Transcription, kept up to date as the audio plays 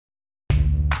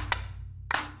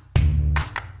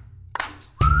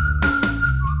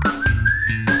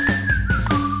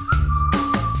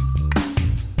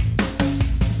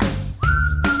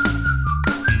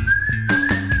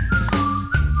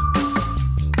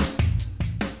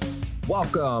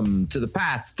Welcome to the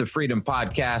Path to Freedom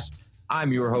podcast.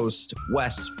 I'm your host,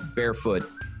 Wes Barefoot,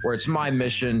 where it's my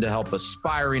mission to help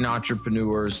aspiring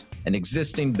entrepreneurs and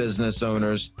existing business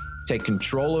owners take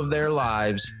control of their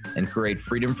lives and create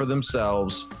freedom for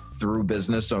themselves through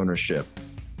business ownership.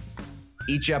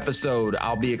 Each episode,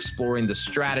 I'll be exploring the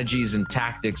strategies and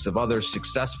tactics of other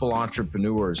successful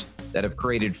entrepreneurs that have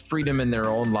created freedom in their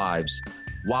own lives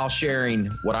while sharing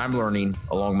what I'm learning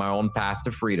along my own path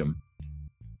to freedom.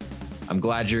 I'm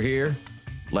glad you're here.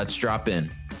 Let's drop in.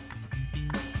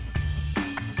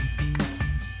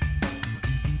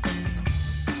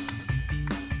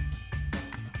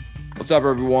 What's up,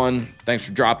 everyone? Thanks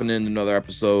for dropping in another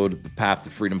episode of the Path to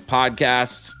Freedom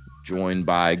podcast, joined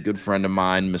by a good friend of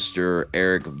mine, Mr.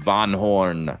 Eric Von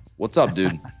Horn. What's up,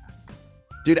 dude?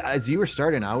 Dude, as you were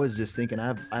starting, I was just thinking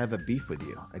I have a beef with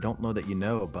you. I don't know that you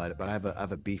know, but I have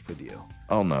a beef with you.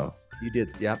 Oh no. You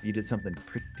did something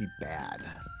pretty bad.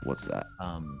 What's that?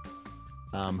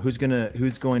 Who's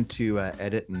going to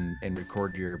edit and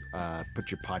record your put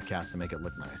your podcast and make it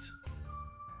look nice?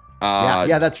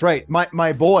 Yeah, that's right.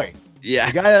 My boy. Yeah.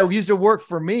 The guy that used to work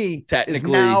for me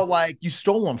Technically, is now like, you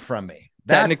stole him from me.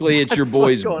 Technically, it's your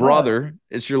boy's brother. On.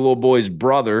 It's your little boy's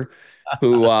brother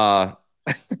who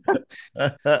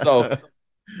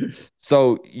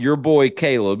So your boy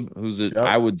Caleb, who's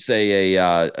I would say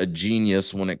a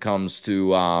genius when it comes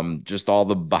to just all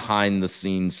the behind the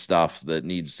scenes stuff that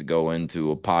needs to go into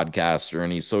a podcast or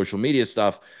any social media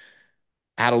stuff,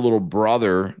 had a little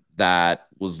brother that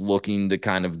was looking to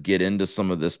kind of get into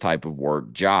some of this type of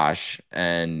work, Josh,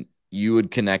 and you had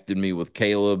connected me with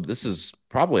Caleb. This is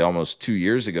probably almost 2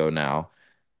 years ago now.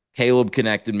 Caleb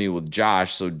connected me with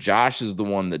Josh. So Josh is the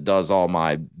one that does all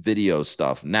my video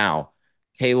stuff. Now,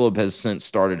 Caleb has since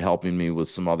started helping me with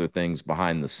some other things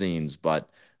behind the scenes, but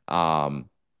behind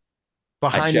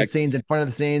the scenes, in front of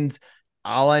the scenes,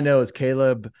 all I know is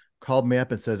Caleb called me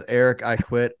up and says, Eric, I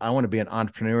quit. I want to be an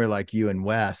entrepreneur like you and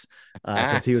Wes,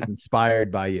 because he was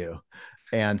inspired by you.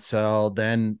 And so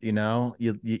then,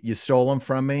 you stole him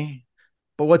from me.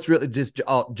 But what's really, just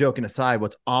joking aside,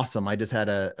 what's awesome, I just had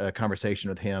a conversation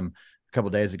with him a couple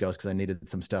of days ago because I needed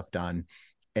some stuff done.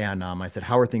 And I said,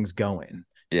 how are things going?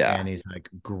 Yeah. And he's like,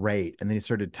 great. And then he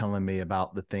started telling me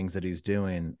about the things that he's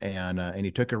doing. And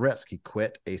he took a risk. He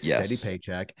quit a steady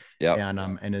paycheck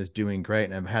and is doing great.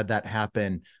 And I've had that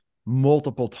happen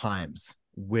multiple times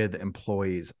with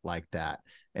employees like that.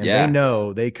 And they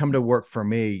know, they come to work for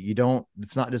me.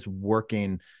 It's not just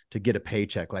working to get a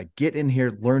paycheck. Like, get in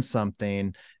here, learn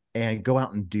something, and go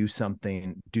out and do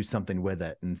something with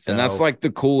it. And that's like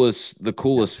the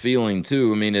coolest feeling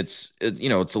too. I mean, it's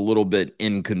a little bit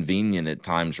inconvenient at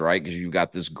times, right? Because you've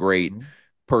got this great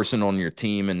person on your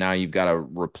team and now you've got to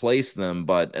replace them.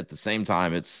 But at the same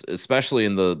time, it's, especially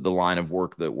in the line of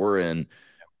work that we're in,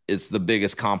 it's the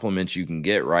biggest compliment you can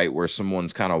get, right? Where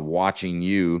someone's kind of watching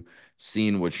you,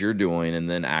 seeing what you're doing, and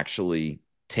then actually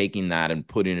taking that and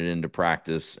putting it into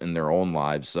practice in their own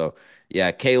lives. So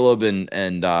yeah, Caleb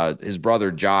and his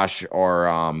brother Josh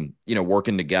are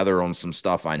working together on some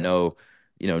stuff. I know,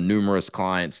 numerous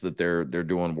clients that they're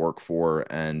doing work for,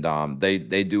 and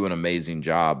they do an amazing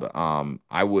job.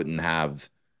 I wouldn't have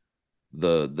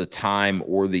the time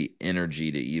or the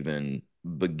energy to even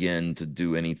begin to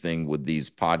do anything with these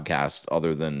podcasts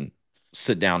other than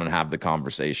sit down and have the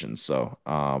conversation. So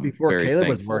before Caleb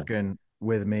was working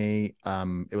with me,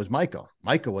 it was Michael.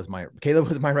 Caleb was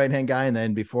my right-hand guy. And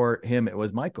then before him, it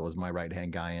was Michael was my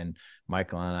right-hand guy. And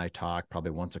Michael and I talk probably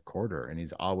once a quarter. And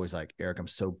he's always like, Eric, I'm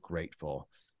so grateful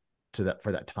for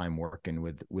that time working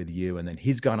with you. And then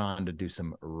he's gone on to do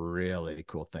some really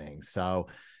cool things. So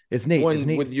it's neat.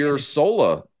 With your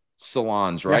Sola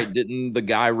salons, right? Yeah. Didn't the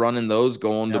guy running those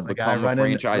go on to become a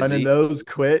franchisee? Running those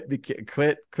quit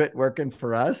working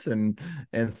for us and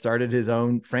started his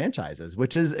own franchises,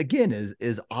 which is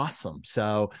awesome.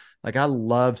 So like, I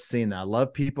love seeing that. I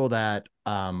love people that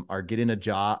are getting a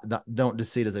job, that don't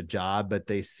just see it as a job, but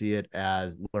they see it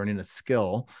as learning a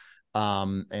skill,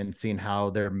 and seeing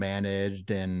how they're managed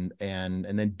and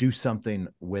then do something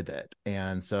with it.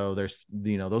 And so there's,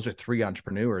 those are 3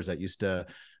 entrepreneurs that used to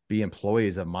be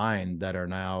employees of mine that are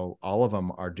now, all of them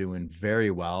are doing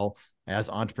very well as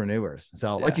entrepreneurs.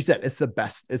 So like you said, it's the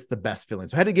best feeling.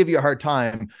 So I had to give you a hard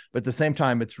time, but at the same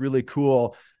time, it's really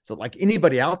cool. So like,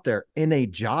 anybody out there in a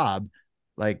job,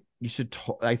 like, you should,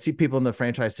 I see people in the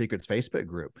Franchise Secrets Facebook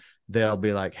group. They'll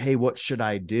be like, hey, what should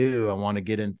I do? I want to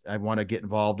get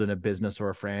involved in a business or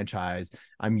a franchise.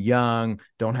 I'm young,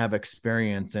 don't have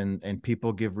experience. And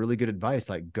people give really good advice.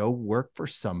 Like, go work for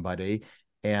somebody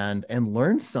and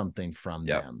learn something from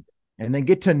them. and then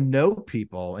get to know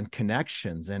people and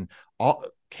connections and all.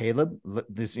 Caleb,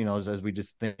 this, as we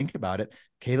just think about it,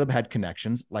 Caleb had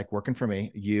connections like working for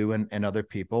me, you and other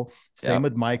people. Same Yeah.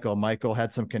 with Michael. Michael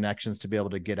had some connections to be able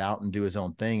to get out and do his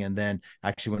own thing, and then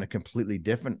actually went a completely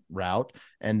different route.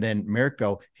 And then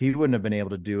Mirko, he wouldn't have been able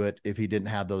to do it if he didn't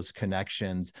have those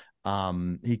connections.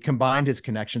 He combined his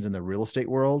connections in the real estate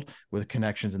world with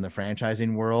connections in the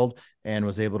franchising world, and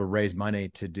was able to raise money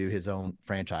to do his own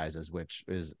franchises, which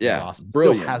is Yeah. awesome. Still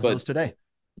Brilliant. has But those today.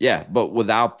 yeah, but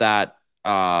without that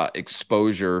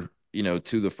exposure,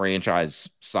 to the franchise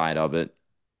side of it,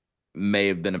 may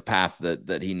have been a path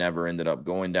that he never ended up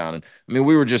going down. And I mean,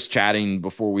 we were just chatting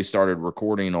before we started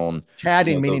recording on,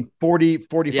 Chatting, the meaning 40, yeah.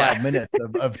 45 minutes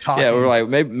of Yeah, we were talking.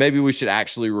 like, maybe we should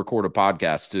actually record a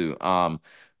podcast too.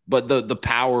 But the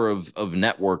power of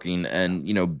networking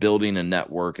and building a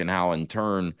network, and how in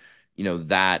turn,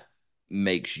 that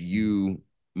makes you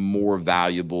more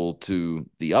valuable to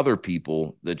the other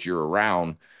people that you're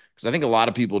around. Because I think a lot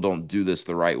of people don't do this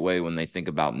the right way when they think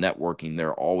about networking.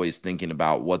 They're always thinking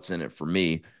about what's in it for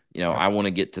me. Yep. I want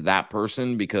to get to that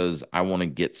person because I want to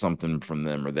get something from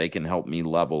them, or they can help me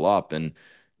level up. And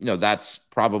that's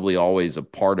probably always a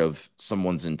part of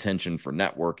someone's intention for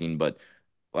networking. But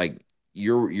like,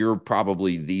 you're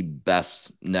probably the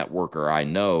best networker I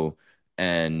know,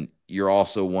 and you're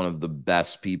also one of the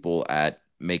best people at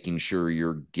making sure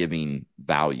you're giving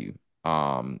value.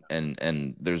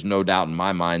 And there's no doubt in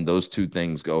my mind those two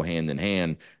things go hand in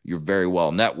hand. You're very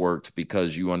well networked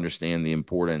because you understand the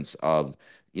importance of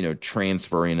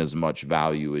transferring as much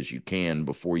value as you can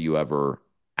before you ever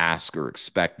ask or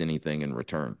expect anything in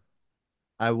return.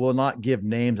 I will not give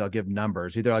names. I'll give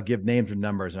numbers. Either I'll give names or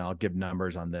numbers, and I'll give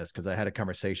numbers on this because I had a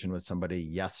conversation with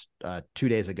somebody 2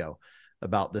 days ago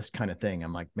about this kind of thing.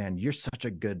 I'm like, man, you're such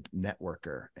a good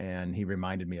networker, and he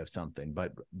reminded me of something.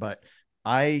 But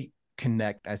I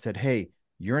connect. I said, hey,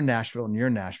 you're in Nashville and you're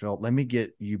in Nashville. Let me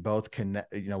get you both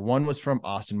connect. One was from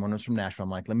Austin, one was from Nashville. I'm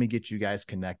like, let me get you guys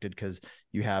connected because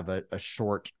you have a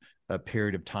short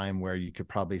period of time where you could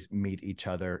probably meet each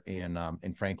other in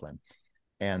Franklin.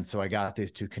 And so I got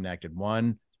these two connected.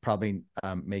 One probably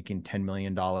making $10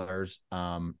 million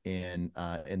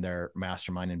in their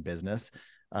mastermind in business.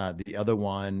 The other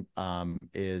one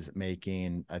is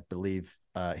making, I believe,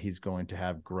 he's going to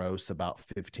have gross about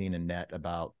 15 and net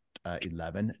about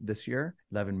 11 this year,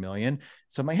 11 million.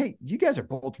 So I'm like, hey, you guys are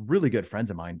both really good friends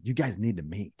of mine. You guys need to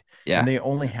meet. And Yeah. they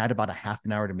only had about a half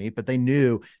an hour to meet, but they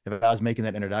knew if I was making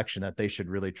that introduction that they should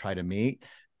really try to meet.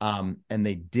 And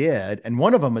they did. And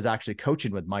one of them was actually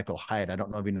coaching with Michael Hyatt. I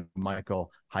don't know if you know who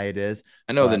Michael Hyatt is,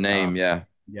 I know the but name. Yeah.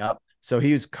 yep. So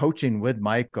he was coaching with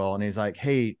Michael, and he's like,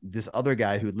 hey, this other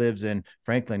guy who lives in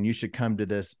Franklin, you should come to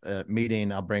this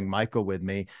meeting. I'll bring Michael with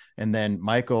me. And then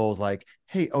Michael's like,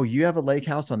 hey, oh, you have a lake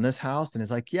house on this house? And he's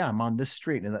like, yeah, I'm on this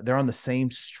street. And they're on the same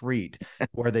street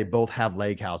where they both have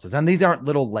lake houses. And these aren't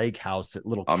little lake house,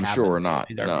 little I'm sure cabins. not.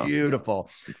 These are No. beautiful.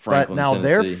 But Franklin, now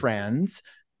they're Tennessee. friends.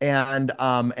 And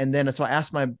then so I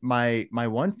asked my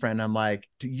one friend, I'm like,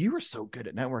 dude, you were so good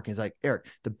at networking. He's like, Eric,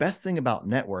 the best thing about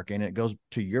networking, it goes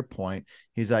to your point,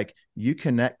 he's like, you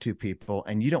connect to people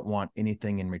and you don't want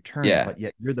anything in return, Yeah. but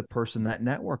yet you're the person that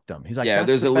networked them. He's like, Yeah. that's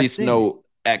There's the at best least thing. no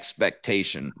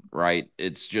expectation, right?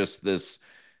 It's just this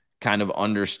kind of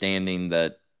understanding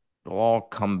that it'll all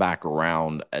come back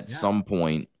around at Yeah. some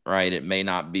point, right? It may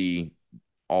not be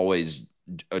always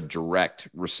a direct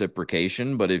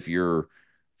reciprocation, but if you're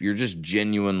just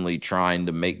genuinely trying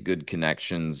to make good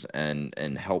connections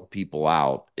and help people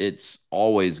out, it's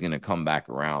always going to come back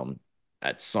around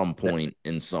at some That, point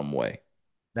in some way.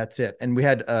 that's it. And we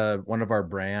had one of our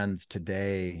brands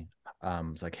today.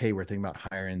 It's like, hey, we're thinking about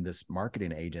hiring this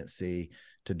marketing agency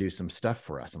to do some stuff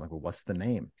for us. I'm like, well, what's the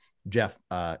name? Jeff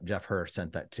Herr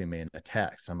sent that to me in a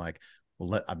text. I'm like,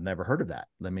 well, I've never heard of that.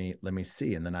 Let me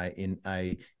see. And then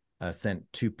I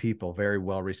sent two people, very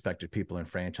well respected people in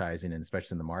franchising and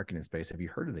especially in the marketing space. Have you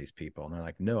heard of these people? And they're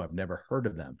like, no, I've never heard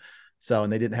of them. So,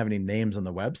 and they didn't have any names on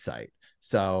the website.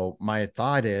 So my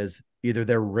thought is either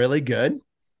they're really good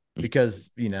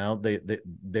because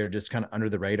they're just kind of under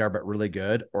the radar but really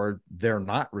good, or they're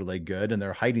not really good and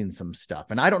they're hiding some stuff.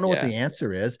 And I don't know what Yeah, the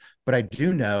answer is, but I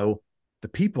do know the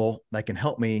people that can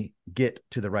help me get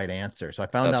to the right answer. So I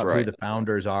found that's out who right. the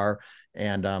founders are,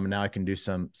 and now I can do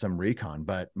some recon.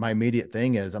 But my immediate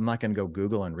thing is I'm not going to go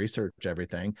Google and research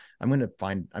everything. I'm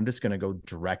just going to go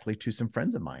directly to some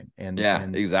friends of mine Yeah, and see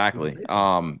what exactly. they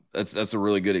say. That's a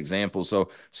really good example. So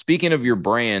speaking of your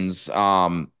brands,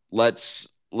 let's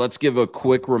give a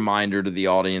quick reminder to the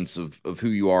audience of who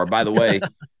you are. By the way,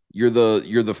 you're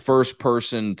the first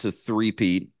person to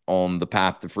three-peat on the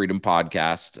Path to Freedom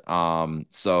podcast.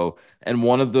 So, and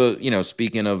one of the,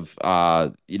 speaking of,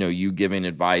 you giving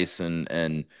advice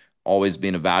and always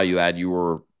being a value add, you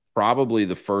were probably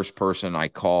the first person I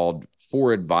called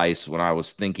for advice when I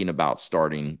was thinking about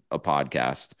starting a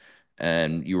podcast.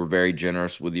 And you were very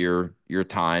generous with your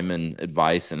time and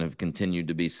advice and have continued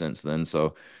to be since then.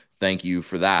 So thank you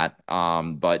for that.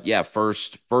 But yeah,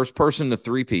 first person to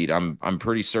three-peat. I'm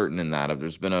pretty certain in that.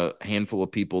 There's been a handful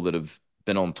of people that have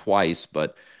been on twice,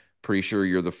 but pretty sure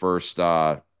you're the first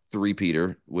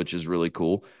three-peater, which is really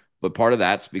cool. But part of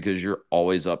that's because you're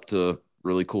always up to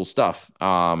really cool stuff.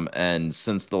 And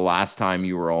since the last time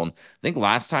you were on, I think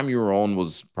last time you were on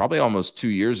was probably almost 2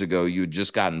 years ago. You had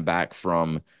just gotten back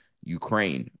from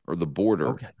Ukraine or the border.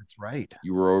 Okay, that's right.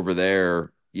 You were over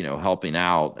there, helping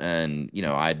out. And,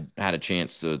 I had a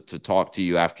chance to talk to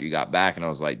you after you got back. And I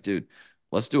was like, dude,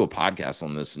 let's do a podcast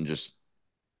on this and just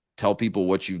tell people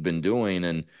what you've been doing.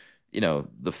 And,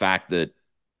 the fact that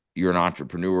you're an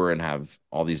entrepreneur and have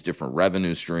all these different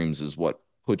revenue streams is what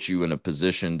puts you in a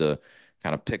position to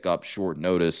kind of pick up short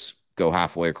notice, go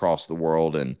halfway across the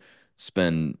world and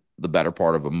spend the better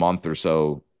part of a month or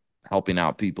so helping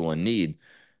out people in need.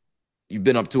 You've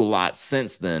been up to a lot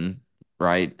since then,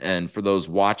 right? And for those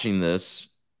watching this,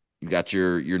 you got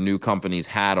your new company's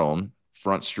hat on,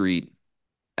 Front Street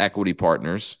Equity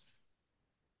Partners.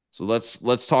 So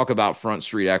let's talk about Front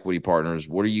Street Equity Partners.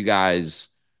 What are you guys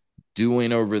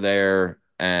doing over there,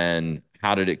 and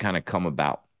how did it kind of come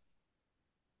about?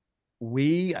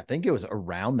 I think it was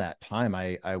around that time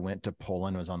I went to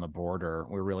Poland, was on the border.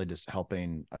 We were really just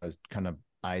helping. I was kind of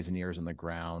eyes and ears on the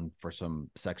ground for some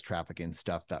sex trafficking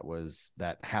stuff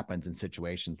that happens in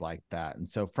situations like that. And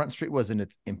so Front Street was in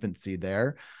its infancy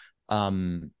there.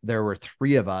 There were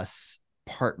three of us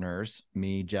partners,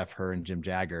 me, Jeff Herr, and Jim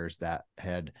Jaggers, that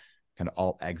had kind of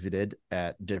all exited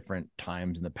at different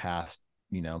times in the past,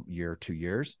 year, 2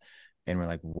 years. And we're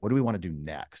like, what do we want to do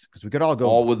next? Because we could all go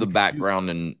All with the we could do background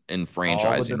in all with the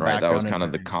franchising, right? That was background in kind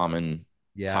of the franchising. common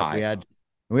Yeah, tie.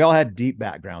 we all had deep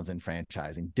backgrounds in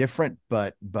franchising, different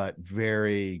but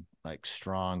very like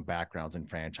strong backgrounds in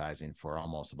franchising for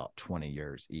almost about 20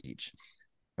 years each.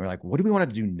 And we're like, what do we want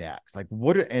to do next? Like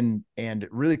and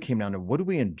it really came down to, what do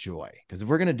we enjoy? Because if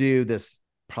we're going to do this,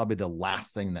 probably the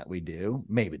last thing that we do,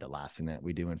 maybe the last thing that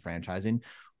we do in franchising,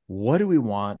 what do we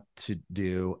want to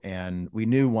do? And we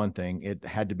knew one thing, it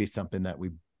had to be something that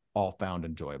we all found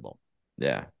enjoyable.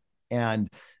 Yeah. And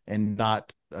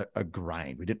not a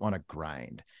grind. We didn't want to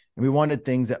grind. And we wanted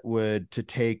things that would to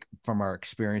take from our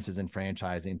experiences in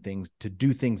franchising, things to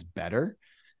do things better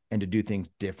and to do things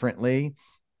differently,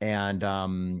 and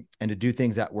to do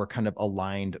things that were kind of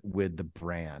aligned with the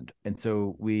brand. And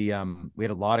so we had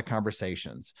a lot of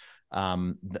conversations.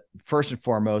 First and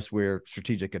foremost, we're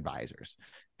strategic advisors.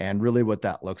 And really what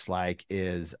that looks like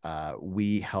is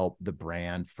we help the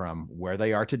brand from where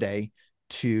they are today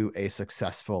to a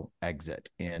successful exit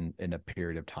in a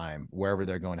period of time, wherever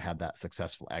they're going to have that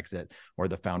successful exit, or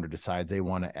the founder decides they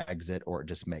want to exit, or it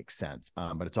just makes sense.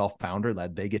 But it's all founder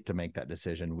led. They get to make that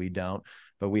decision. We don't,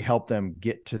 but we help them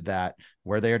get to that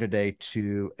where they are today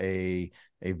to a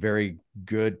very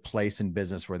good place in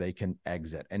business where they can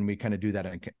exit. And we kind of do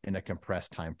that in a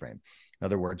compressed time frame. In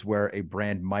other words, where a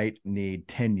brand might need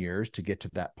 10 years to get to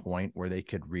that point where they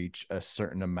could reach a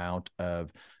certain amount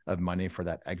of money for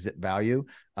that exit value,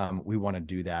 we want to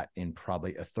do that in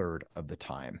probably a third of the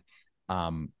time.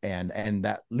 And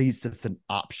that leads to an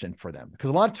option for them,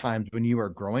 because a lot of times when you are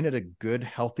growing at a good,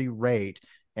 healthy rate,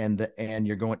 and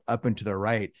you're going up and to the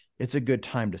right, it's a good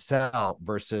time to sell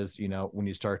versus, when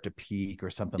you start to peak or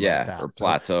something like that. Or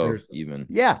plateau even.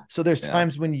 Yeah. So there's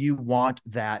times when you want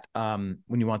that,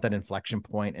 inflection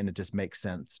point and it just makes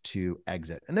sense to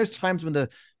exit. And there's times when the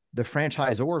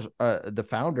franchisor, the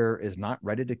founder, is not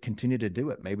ready to continue to do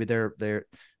it. Maybe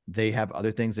they have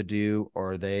other things to do,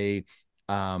 or they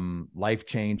life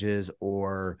changes,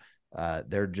 or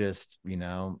they're just,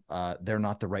 they're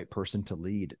not the right person to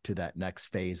lead to that next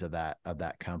phase of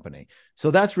that company.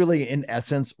 So that's really, in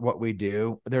essence, what we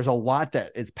do. There's a lot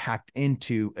that is packed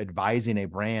into advising a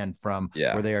brand from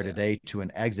where they are today to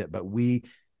an exit, but we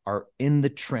are in the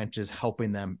trenches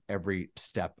helping them every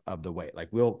step of the way. Like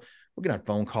we'll get on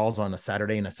phone calls on a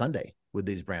Saturday and a Sunday with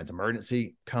these brands.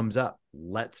 Emergency comes up,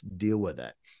 let's deal with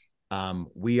it.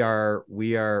 We are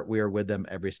with them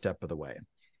every step of the way.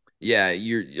 Yeah,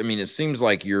 it seems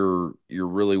like you're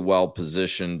really well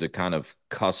positioned to kind of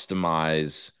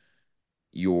customize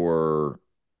your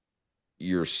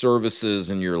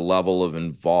services and your level of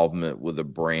involvement with a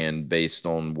brand based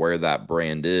on where that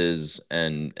brand is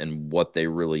and what they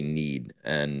really need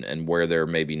and where they're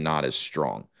maybe not as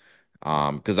strong.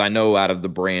 Because I know out of the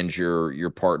brands you're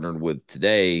partnered with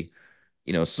today,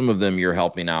 some of them you're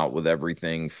helping out with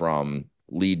everything from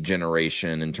lead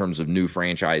generation in terms of new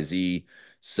franchisee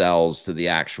sales to the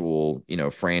actual,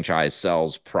 franchise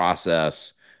sales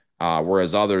process.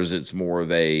 Whereas others, it's more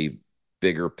of a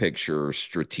bigger picture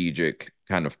strategic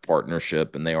kind of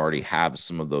partnership, and they already have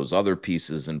some of those other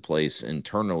pieces in place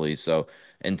internally. So,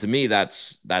 and to me,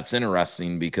 that's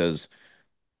interesting because,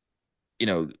 you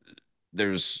know,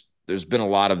 there's been a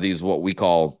lot of these what we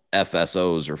call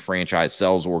FSOs or franchise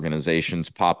sales organizations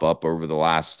pop up over the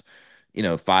last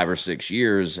 5 or 6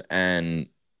 years, and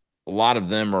a lot of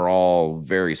them are all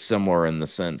very similar in the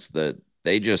sense that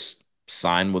they just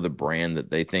sign with a brand that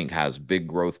they think has big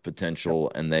growth Yep.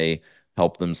 potential, and they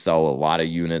help them sell a lot of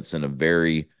units in a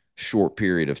very short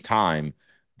period of time.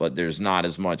 But there's not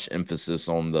as much emphasis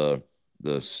on the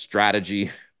strategy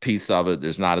piece of it.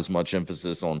 There's not as much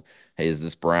emphasis on, hey, is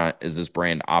this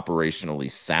brand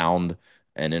operationally sound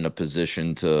and in a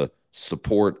position to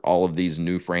support all of these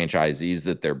new franchisees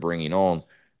that they're bringing on?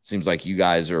 Seems like you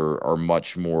guys are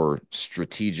much more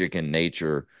strategic in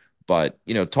nature. But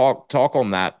talk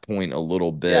on that point a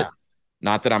little Yeah. bit.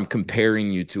 Not that I'm comparing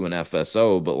you to an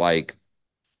FSO, but like,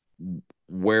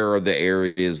 where are the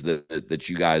areas that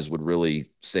you guys would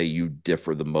really say you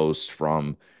differ the most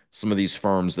from some of these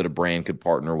firms that a brand could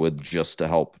partner with just to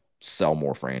help sell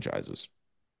more franchises?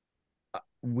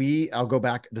 I'll go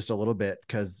back just a little bit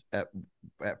because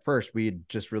at first we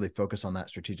just really focused on that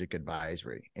strategic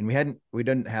advisory, and we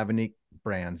didn't have any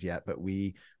brands yet, but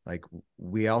we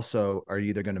also are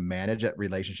either going to manage that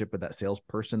relationship with that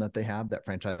salesperson that they have, that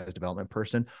franchise development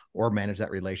person, or manage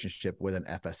that relationship with an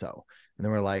FSO. And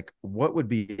then we're like, what would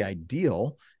be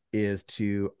ideal is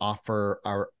to offer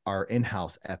our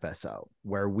in-house FSO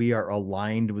where we are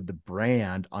aligned with the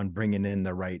brand on bringing in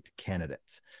the right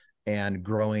candidates and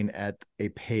growing at a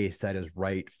pace that is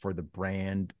right for the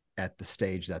brand at the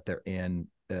stage that they're in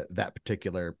that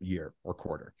particular year or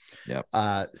quarter. Yep.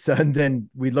 So and then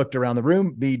we looked around the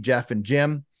room, me, Jeff, and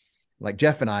Jim. Like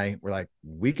Jeff and I were like,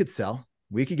 we could sell.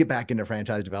 We could get back into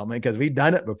franchise development because we'd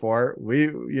done it before. We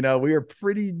were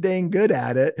pretty dang good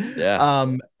at it. Yeah.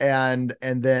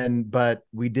 But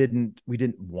we didn't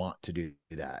want to do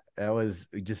that.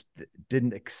 We just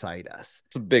didn't excite us.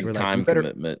 It's a So big we're like, we time better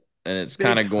commitment. And it's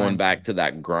kind big of going time back to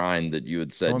that grind that you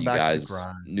had said going you back to the guys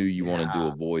grind. knew you wanted to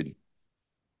Yeah. avoid.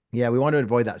 Yeah, we want to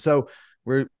avoid that.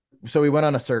 We're so we went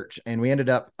on a search and we ended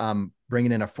up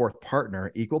bringing in a fourth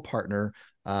partner, equal partner,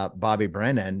 Bobby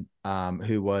Brennan,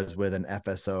 who was with an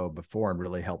FSO before and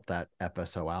really helped that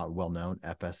FSO out, well-known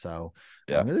FSO.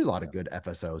 Yeah. There's a lot of good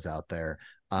FSOs out there.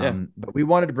 Yeah. But we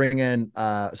wanted to bring in,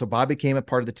 so Bobby became a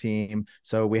part of the team.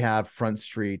 So we have Front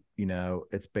Street,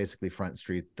 it's basically Front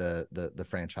Street, the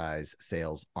franchise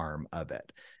sales arm of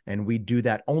it. And we do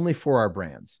that only for our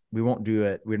brands. We won't do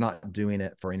it. We're not doing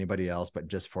it for anybody else, but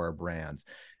just for our brands.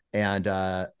 And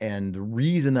the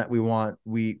reason that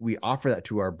we offer that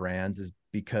to our brands is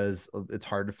because it's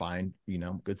hard to find,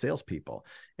 good salespeople.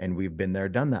 And we've been there,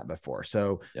 done that before.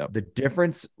 So Yep. the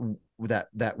difference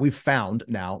that we've found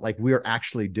now, like we're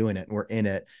actually doing it and we're in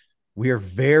it. We are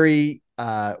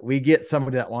we get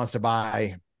somebody that wants to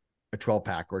buy a 12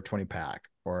 pack or a 20 pack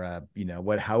or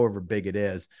however big it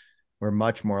is. We're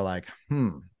much more like,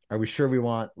 are we sure we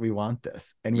want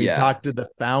this? And we Yeah. talked to the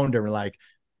founder and we're like,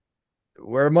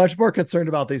 we're much more concerned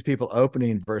about these people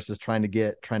opening versus trying to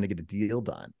get a deal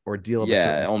done or a deal of a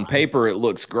certain Yeah. On size paper, done. it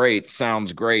looks great,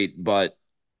 sounds great, but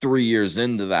 3 years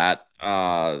into that,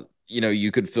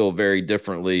 you could feel very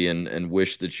differently and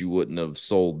wish that you wouldn't have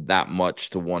sold that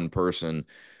much to one person.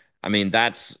 I mean,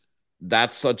 that's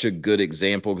such a good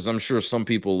example because I'm sure some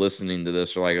people listening to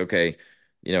this are like, okay,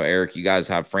 Eric, you guys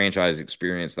have franchise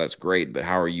experience. That's great, but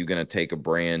how are you going to take a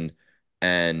brand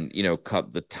and,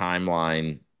 cut the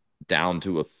timeline down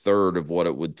to a third of what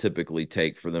it would typically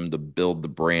take for them to build the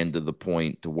brand to the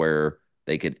point to where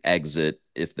they could exit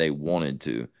if they wanted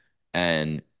to?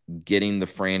 And getting the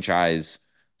franchise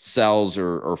sales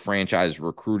or franchise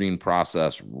recruiting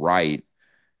process right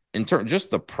in terms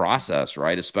just the process,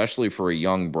 right? Especially for a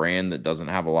young brand that doesn't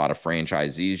have a lot of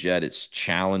franchisees yet, it's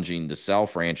challenging to sell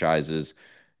franchises,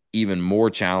 even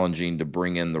more challenging to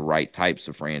bring in the right types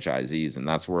of franchisees. And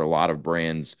that's where a lot of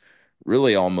brands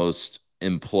really almost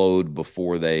implode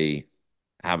before they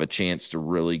have a chance to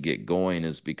really get going,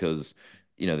 is because,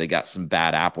 they got some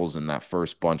bad apples in that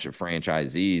first bunch of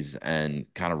franchisees and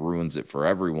kind of ruins it for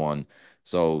everyone.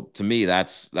 So to me,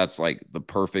 that's like the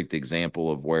perfect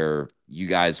example of where you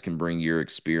guys can bring your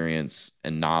experience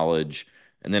and knowledge.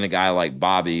 And then a guy like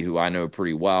Bobby, who I know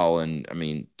pretty well. And I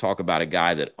mean, talk about a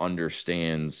guy that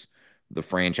understands the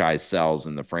franchise sales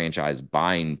and the franchise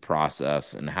buying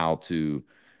process, and how to,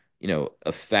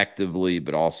 effectively,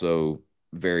 but also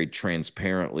very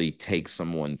transparently take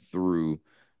someone through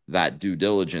that due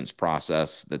diligence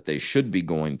process that they should be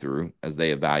going through as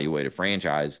they evaluate a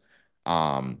franchise.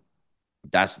 Um,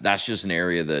 that's just an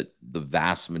area that the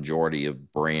vast majority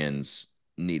of brands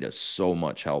need us so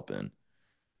much help in.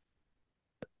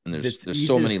 And there's It's there's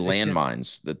so easy to many sit there.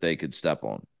 landmines that they could step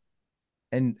on.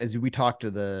 And as we talk to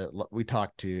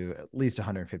at least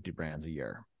 150 brands a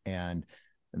year, and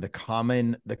the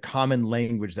common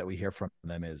language that we hear from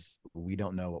them is, we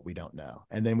don't know what we don't know.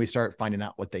 And then we start finding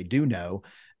out what they do know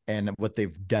and what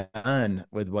they've done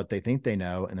with what they think they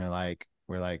know, and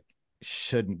we're like,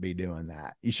 shouldn't be doing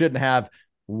that. You shouldn't have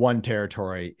one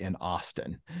territory in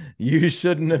Austin. You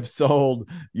shouldn't have sold,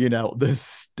 the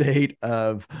state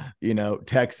of,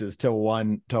 Texas to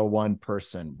one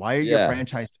person. Why are your Yeah.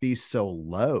 franchise fees so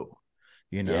low?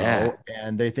 Yeah.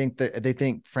 And they think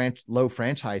low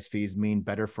franchise fees mean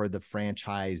better for the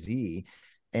franchisee.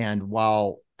 And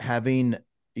while having,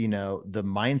 the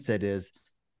mindset is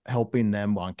helping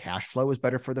them on cash flow is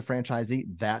better for the franchisee,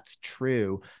 that's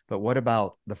true. But what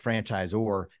about the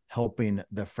franchisor helping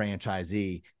the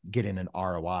franchisee getting an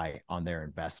ROI on their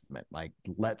investment? Like,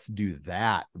 let's do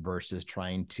that versus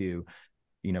trying to,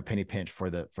 penny pinch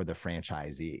for the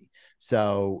franchisee.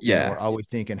 So, we're Yeah. always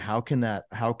thinking, how can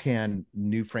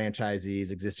new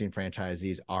franchisees, existing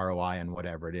franchisees, ROI on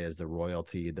whatever it is, the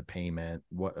royalty, the payment,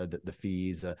 what the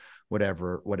fees,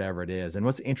 whatever it is. And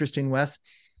what's interesting, Wes,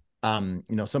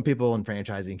 some people in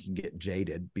franchising can get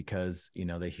jaded because,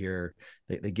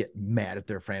 they get mad at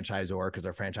their franchisor because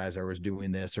their franchisor was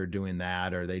doing this or doing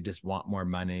that, or they just want more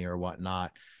money or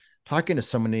whatnot. Talking to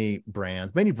so many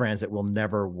brands that we'll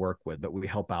never work with, but we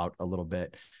help out a little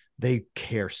bit. They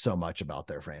care so much about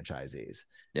their franchisees,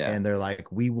 Yeah. and they're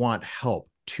like, we want help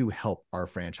to help our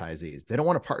franchisees. They don't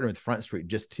want to partner with Front Street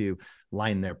just to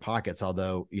line their pockets.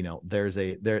 Although, there's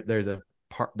a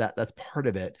part that's part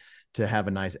of it, to have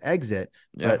a nice exit,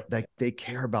 Yeah. but they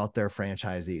care about their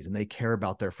franchisees, and they care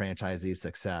about their franchisees'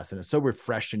 success. And it's so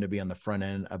refreshing to be on the front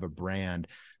end of a brand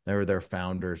where their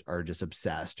founders are just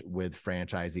obsessed with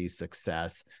franchisee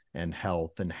success and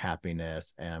health and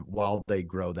happiness, and while they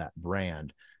grow that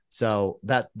brand. So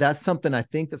that's something I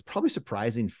think that's probably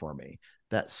surprising for me,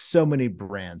 that so many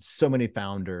brands, so many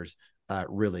founders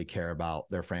really care about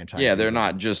their Yeah, they're franchisees as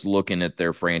not well. just looking at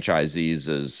their franchisees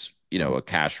as, No, a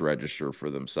cash register for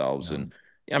themselves. no. And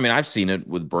yeah, I mean, I've seen it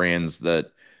with brands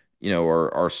that,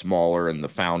 are smaller and the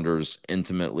founders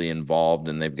intimately involved,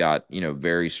 and they've got,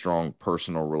 very strong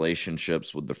personal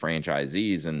relationships with the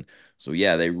franchisees. And so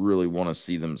yeah, they really want to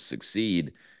see them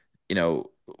succeed. You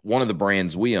know, one of the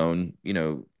brands we own,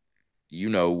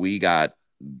 we got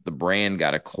the brand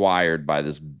got acquired by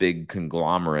this big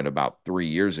conglomerate about 3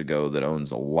 years ago that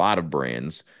owns a lot of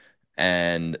brands.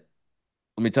 And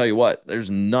let me tell you what, there's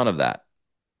none of that,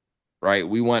 right?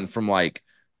 We went from like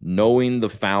knowing the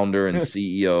founder and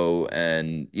CEO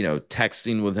and,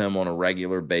 texting with him on a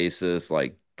regular basis,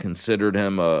 like considered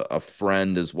him a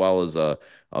friend as well as a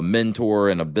mentor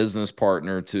and a business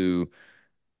partner, to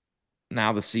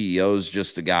now the CEO is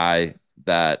just a guy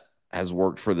that has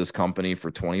worked for this company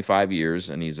for 25 years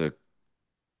and he's a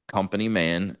company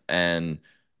man. And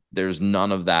there's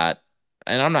none of that.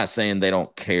 And I'm not saying they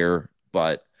don't care,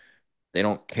 but they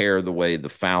don't care the way the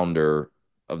founder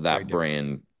of Very that different.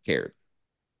 brand cared.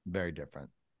 Very different.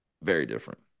 Very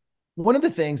different. One of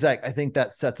the things that I think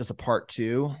that sets us apart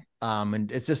too,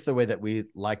 and it's just the way that we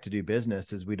like to do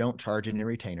business, is we don't charge any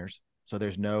retainers. So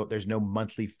there's no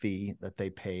monthly fee that they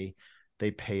pay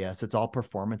us. It's all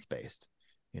performance based.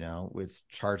 It's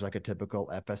charged like a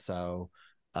typical FSO.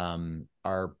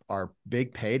 Our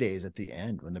big paydays at the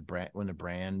end, when the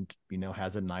brand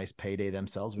has a nice payday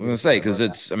themselves, I'm we gonna get a say, share of because our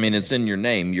it's, I mean, it's payday. in your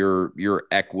name. You're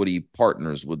equity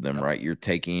partners with them, Yep. right? You're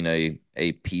taking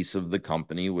a piece of the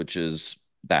company, which is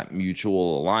that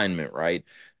mutual alignment, right?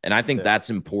 And I That's think it. that's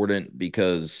important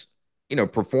because,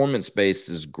 performance based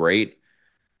is great,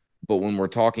 but when we're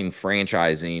talking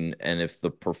franchising, and if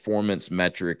the performance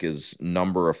metric is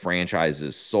number of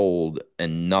franchises sold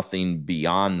and nothing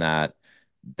beyond that,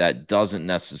 that doesn't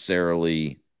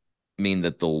necessarily mean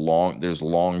that there's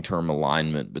long-term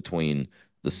alignment between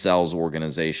the sales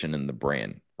organization and the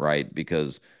brand, right?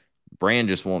 Because brand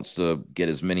just wants to get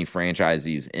as many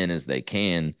franchisees in as they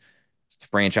can. It's the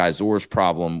franchisor's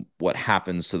problem what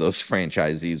happens to those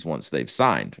franchisees once they've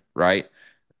signed, right?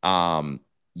 Um,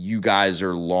 you guys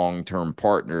are long-term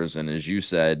partners, and as you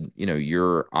said,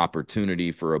 your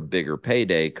opportunity for a bigger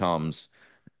payday comes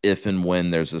if and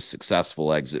when there's a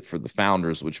successful exit for the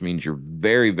founders, which means you're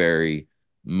very, very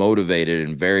motivated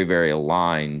and very, very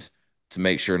aligned to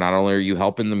make sure not only are you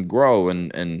helping them grow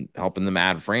and helping them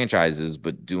add franchises,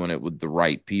 but doing it with the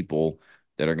right people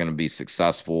that are going to be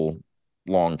successful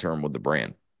long term with the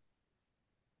brand.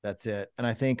 That's it. And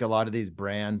I think a lot of these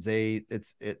brands,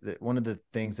 one of the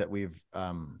things that you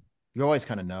always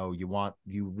kind of know,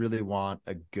 you really want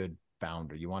a good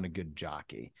founder, you want a good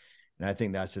jockey. And I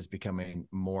think that's just becoming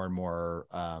more and more,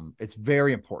 it's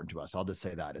very important to us. I'll just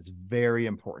say that it's very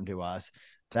important to us.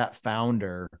 That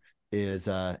founder is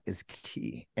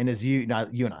key. And as you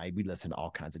and I, we listen to all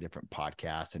kinds of different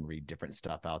podcasts and read different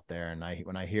stuff out there. And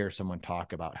when I hear someone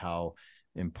talk about how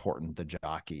important the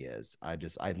jockey is, I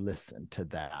listen to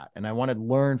that, and I want to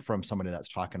learn from somebody that's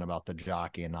talking about the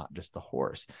jockey and not just the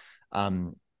horse.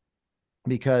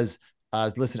 Because I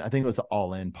was listening, I think it was the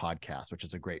All In podcast, which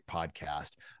is a great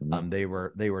podcast. They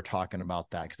were talking about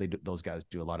that because those guys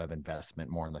do a lot of investment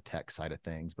more on the tech side of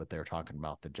things, but they're talking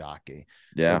about the jockey.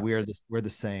 Yeah. But we're the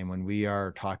same when we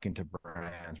are talking to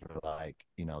brands. We're like,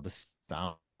 this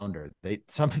founder,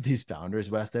 some of these founders,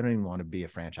 Wes, they don't even want to be a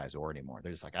franchisor anymore.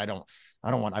 They're just like, I don't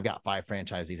want, I've got 5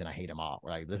 franchisees and I hate them all.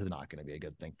 We're like, this is not going to be a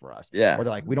good thing for us. Yeah. Or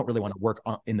they're like, we don't really want to work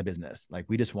in the business. Like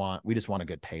we just want a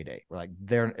good payday. We're like,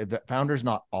 if the founder's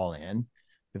not all in,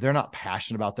 if they're not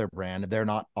passionate about their brand, if they're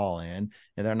not all in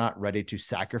and they're not ready to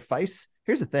sacrifice.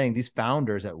 Here's the thing, these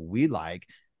founders that we like,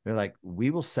 they're like,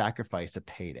 we will sacrifice a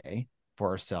payday for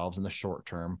ourselves in the short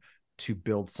term to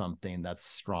build something that's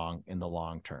strong in the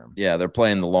long term. Yeah, they're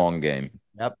playing the long game.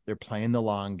 Yep, they're playing the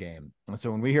long game. And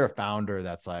so when we hear a founder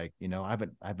that's like, I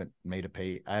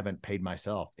haven't paid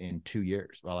myself in 2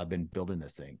 years while I've been building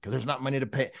this thing because there's not money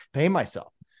to pay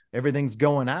myself. Everything's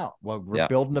going out. Well, we're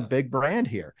building a big brand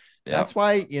here. That's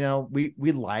why,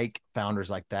 we like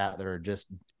founders like that are just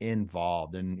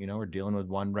involved. And, we're dealing with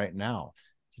one right now.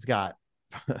 She's got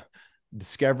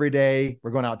Discovery Day.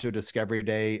 We're going out to a Discovery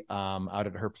Day out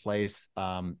at her place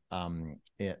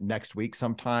next week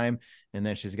sometime. And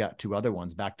then she's got 2 other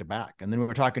ones back to back. And then we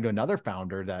were talking to another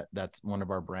founder that's one of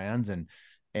our brands.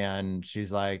 And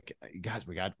she's like, guys,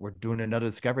 we're doing another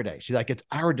Discovery Day. She's like,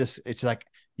 it's like,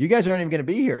 you guys aren't even going to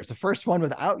be here. It's the first one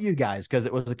without you guys because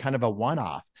it was a kind of a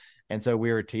one-off. And so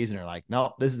we were teasing her like,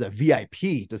 no, this is a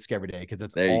VIP Discovery Day because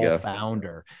it's all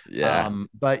founder. Yeah.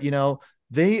 But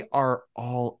they are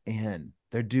all in.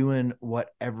 They're doing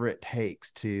whatever it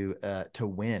takes to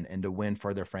win and to win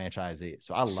for their franchisees.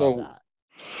 So I love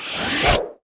that.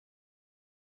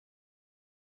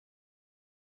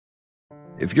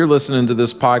 If you're listening to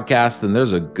this podcast, then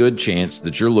there's a good chance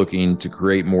that you're looking to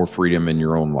create more freedom in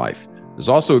your own life. There's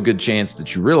also a good chance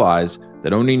that you realize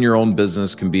that owning your own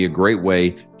business can be a great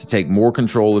way to take more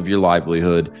control of your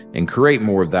livelihood and create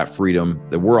more of that freedom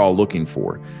that we're all looking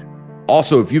for.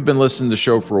 Also, if you've been listening to the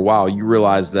show for a while, you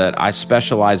realize that I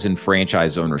specialize in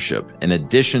franchise ownership. In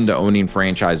addition to owning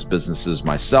franchise businesses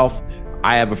myself,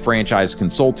 I have a franchise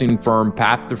consulting firm,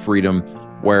 Path to Freedom,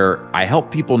 where I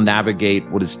help people navigate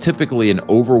what is typically an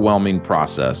overwhelming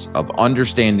process of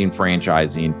understanding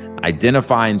franchising,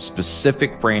 identifying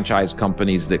specific franchise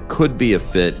companies that could be a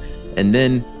fit, and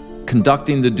then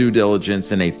conducting the due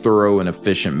diligence in a thorough and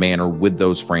efficient manner with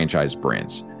those franchise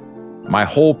brands. My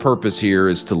whole purpose here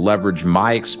is to leverage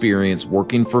my experience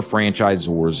working for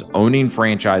franchisors, owning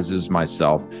franchises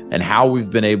myself, and how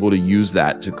we've been able to use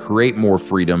that to create more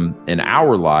freedom in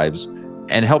our lives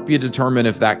and help you determine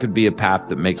if that could be a path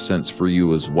that makes sense for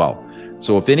you as well.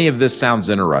 So if any of this sounds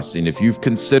interesting, if you've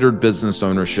considered business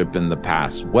ownership in the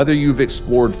past, whether you've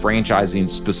explored franchising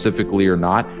specifically or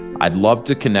not, I'd love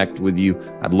to connect with you.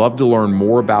 I'd love to learn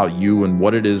more about you and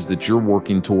what it is that you're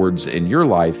working towards in your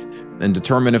life and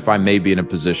determine if I may be in a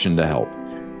position to help.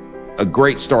 A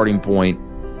great starting point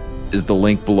is the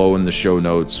link below in the show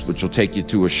notes, which will take you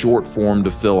to a short form to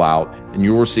fill out, and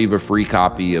you'll receive a free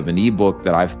copy of an ebook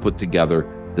that I've put together,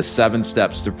 The 7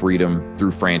 Steps to Freedom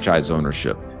Through Franchise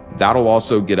Ownership. That'll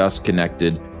also get us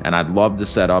connected, and I'd love to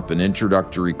set up an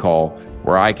introductory call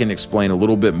where I can explain a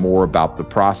little bit more about the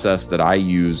process that I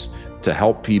use to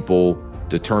help people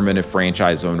determine if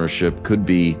franchise ownership could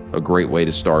be a great way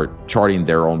to start charting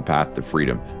their own path to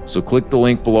freedom. So click the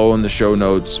link below in the show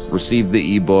notes, receive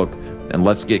the ebook, and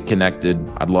let's get connected.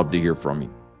 I'd love to hear from you.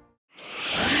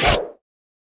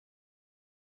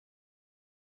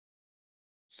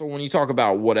 So when you talk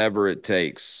about whatever it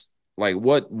takes, like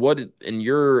what in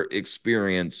your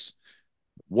experience,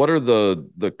 what are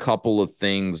the couple of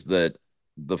things that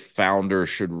the founder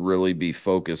should really be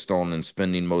focused on and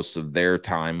spending most of their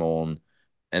time on?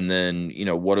 And then,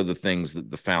 what are the things that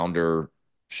the founder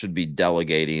should be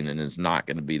delegating and is not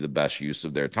going to be the best use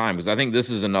of their time? Because I think this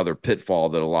is another pitfall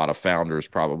that a lot of founders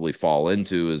probably fall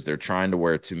into, is they're trying to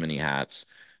wear too many hats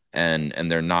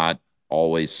and they're not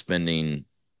always spending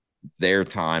their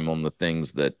time on the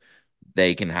things that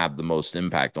they can have the most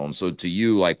impact on. So to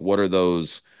you, like what are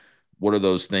those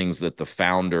things that the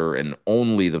founder and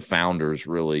only the founders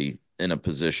really in a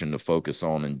position to focus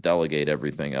on and delegate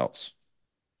everything else?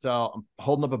 So I'm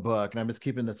holding up a book and I'm just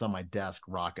keeping this on my desk,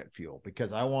 Rocket Fuel,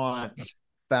 because I want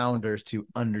founders to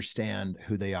understand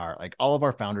who they are. Like all of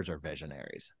our founders are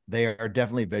visionaries. They are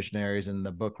definitely visionaries in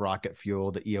the book Rocket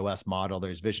Fuel, the EOS model.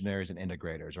 There's visionaries and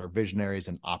integrators or visionaries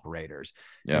and operators,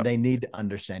 Yeah. and they need to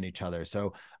understand each other.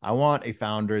 So I want a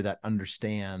founder that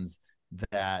understands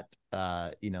that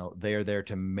they are there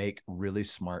to make really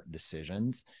smart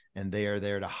decisions, and they are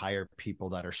there to hire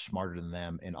people that are smarter than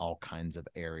them in all kinds of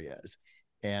areas.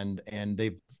 And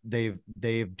they've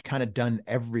kind of done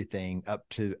everything up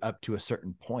to a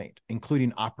certain point,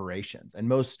 including operations. And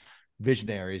most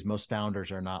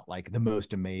founders are not like the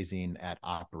most amazing at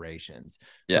operations.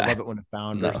 So I Yeah. love it when a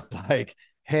founder's No. like,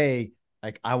 hey,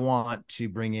 like I want to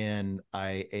bring in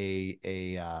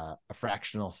a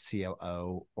fractional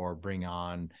COO, or bring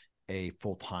on a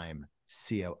full-time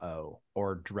COO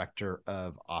or director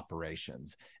of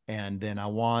operations. And then I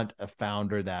want a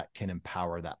founder that can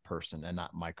empower that person and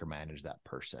not micromanage that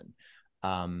person.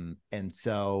 And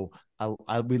so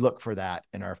we look for that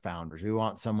in our founders. We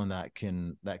want someone that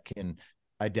can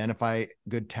identify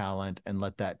good talent and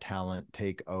let that talent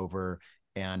take over,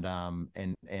 and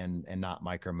not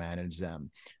micromanage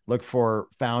them. Look for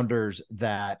founders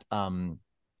that can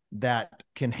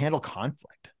handle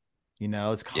conflict.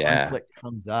 As Yeah. conflict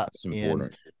comes up It's in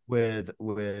important. with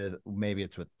maybe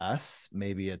it's with us,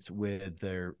 maybe it's with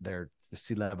their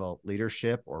C-level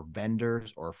leadership or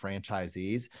vendors or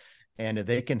franchisees, and if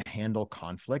they can handle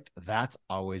conflict, that's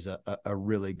always a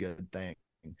really good thing.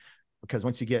 Because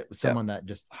once you get Yeah. someone that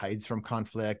just hides from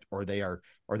conflict, or they're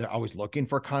always looking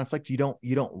for conflict, you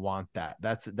don't want that.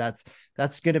 That's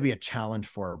going to be a challenge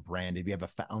for a brand if you have a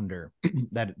founder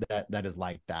that is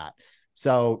like that.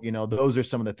 So those are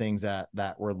some of the things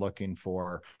that we're looking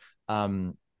for.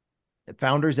 um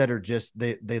Founders that are just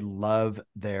they love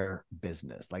their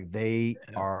business. Like they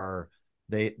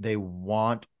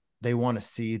want to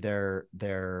see their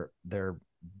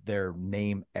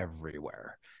name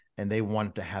everywhere, and they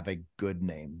want to have a good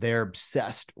name. They're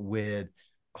obsessed with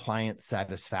client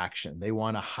satisfaction. They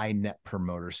want a high net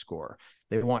promoter score.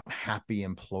 They want happy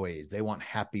employees. They want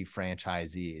happy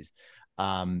franchisees. They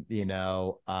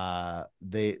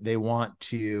want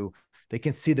to, they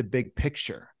can see the big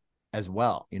picture as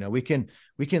well. We can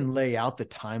lay out the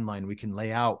timeline. We can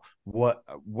lay out what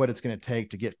it's going to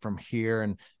take to get from here,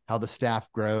 and how the staff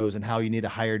grows, and how you need to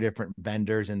hire different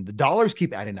vendors, and the dollars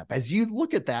keep adding up. As you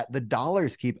look at that, the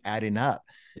dollars keep adding up.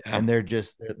 Yeah. And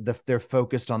they're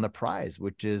focused on the prize,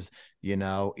 which is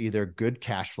either good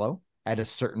cash flow at a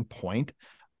certain point,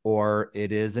 or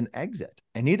it is an exit.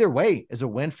 And either way is a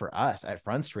win for us at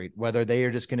Front Street, whether they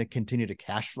are just going to continue to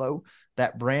cash flow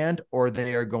that brand, or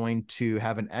they are going to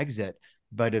have an exit.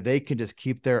 But if they can just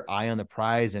keep their eye on the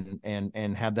prize,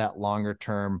 and have that longer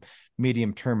term,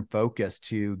 medium term focus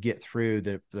to get through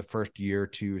the first year,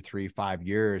 2, 3, 5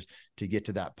 years to get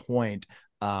to that point,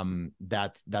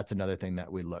 that's another thing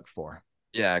that we look for.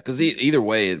 Yeah, because either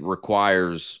way, it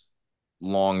requires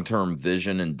long-term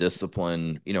vision and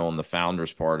discipline, on the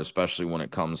founder's part, especially when it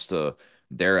comes to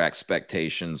their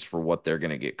expectations for what they're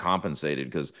going to get compensated.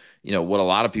 Because, what a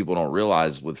lot of people don't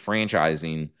realize with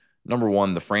franchising, number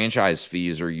one, the franchise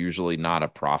fees are usually not a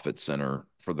profit center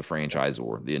for the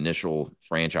franchisor. The initial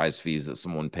franchise fees that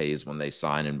someone pays when they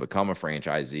sign and become a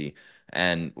franchisee.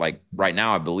 And like right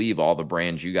now, I believe all the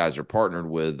brands you guys are partnered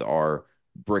with are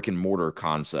brick and mortar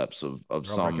concepts of Real brick and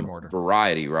some mortar.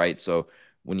 variety, right? So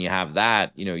when you have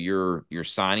that, you're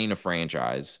signing a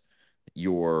franchise,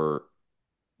 you're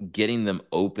getting them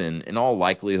open in all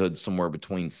likelihood somewhere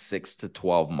between 6 to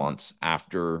 12 months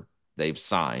after they've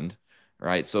signed,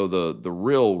 right? So the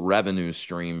real revenue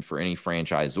stream for any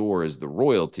franchisor is the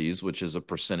royalties, which is a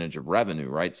percentage of revenue,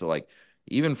 right? So like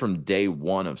even from day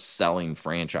one of selling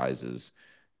franchises,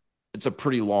 it's a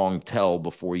pretty long tell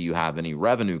before you have any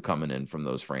revenue coming in from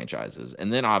those franchises.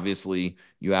 And then obviously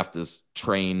you have to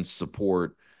train,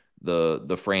 support the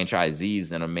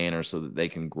franchisees in a manner so that they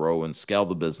can grow and scale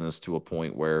the business to a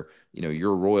point where,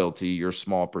 your royalty, your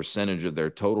small percentage of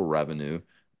their total revenue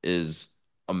is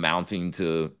amounting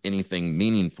to anything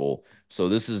meaningful. So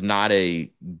this is not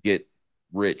a get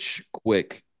rich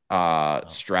quick Oh,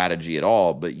 strategy at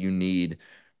all, but you need,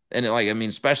 and like I mean,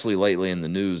 especially lately in the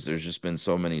news, there's just been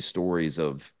so many stories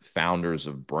of founders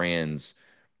of brands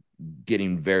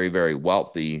getting very, very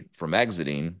wealthy from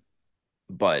exiting.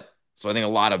 But so I think a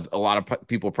lot of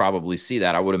people probably see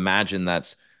that. I would imagine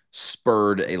that's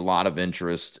spurred a lot of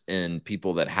interest in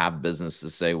people that have business to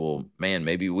say, well, man,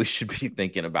 maybe we should be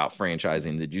thinking about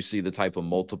franchising. Did you see the type of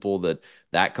multiple that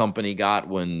that company got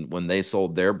when they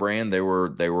sold their brand? They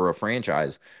were a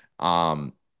franchise.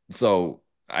 Um, so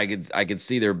I could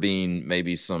see there being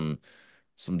maybe some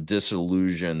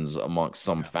disillusions amongst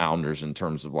some founders in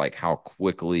terms of like how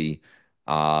quickly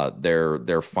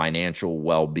their financial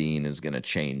well-being is going to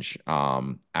change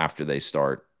after they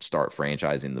start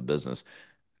franchising the business.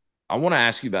 I want to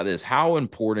ask you about this. How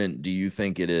important do you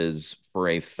think it is for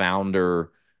a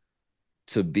founder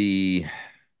to be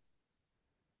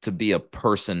to be a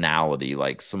personality,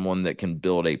 like someone that can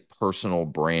build a personal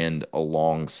brand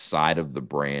alongside of the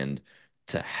brand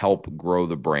to help grow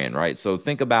the brand, right? So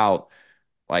think about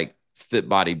like Fit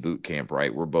Body Boot Camp,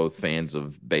 right? We're both fans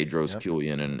of Bedros Yep,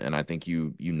 Keuilian, and I think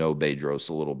you know Bedros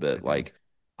a little I bit. do. Like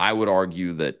I would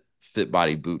argue that Fit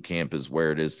Body Boot Camp is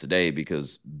where it is today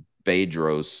because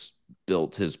Bedros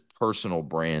built his personal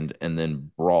brand and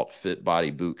then brought Fit Body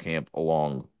Boot Camp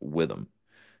along with him.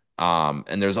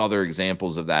 And there's other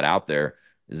examples of that out there.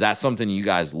 Is that something you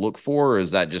guys look for, or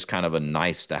is that just kind of a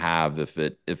nice to have if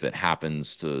it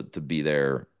happens to be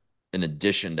there in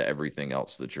addition to everything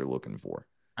else that you're looking for?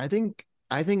 I think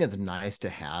it's nice to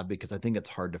have because I think it's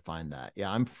hard to find that.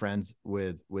 Yeah, I'm friends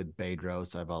with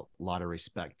Bedros. I have a lot of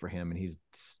respect for him, and he's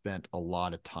spent a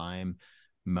lot of time,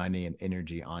 money, and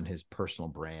energy on his personal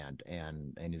brand,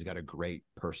 and he's got a great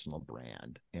personal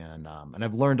brand, and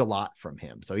I've learned a lot from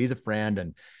him. So he's a friend,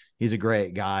 and he's a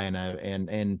great guy.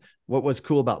 And what was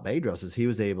cool about Bedros is he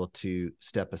was able to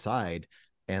step aside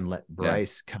and let Yeah,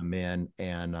 Bryce come in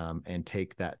and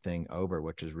take that thing over,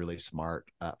 which is really smart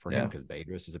for him yeah, because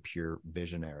Bedros is a pure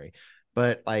visionary.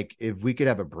 But like if we could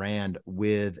have a brand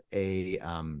with a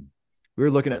we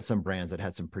were looking at some brands that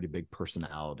had some pretty big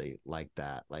personality like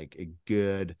that, like a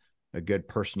good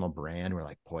personal brand. We're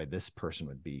like, boy, this person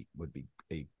would be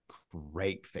a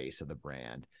great face of the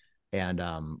brand. And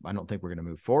I don't think we're going to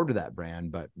move forward to that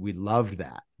brand, but we loved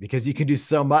that because you can do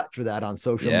so much with that on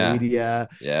social yeah, media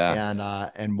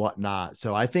yeah. and whatnot.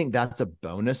 So I think that's a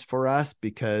bonus for us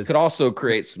because Could also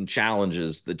create some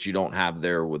challenges that you don't have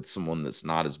there with someone that's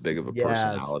not as big of a yes,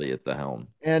 personality at the helm.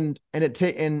 and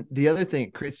the other thing,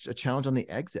 it creates a challenge on the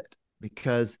exit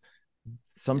because Yeah,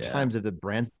 sometimes if the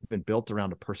brand's been built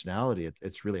around a personality,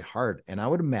 it's really hard. And I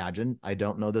would imagine, I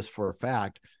don't know this for a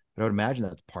fact, but I would imagine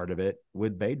that's part of it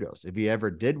with Bedros. If he ever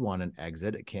did want an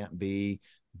exit, it can't be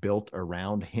built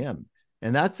around him.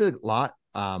 And that's a lot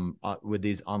with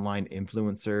these online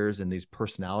influencers and these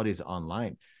personalities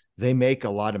online. They make a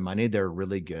lot of money. They're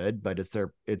really good, but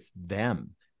it's them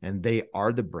and they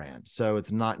are the brand. So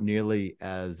it's not nearly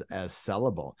as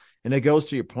sellable. And it goes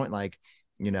to your point, like,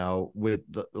 with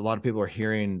a lot of people are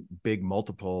hearing big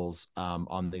multiples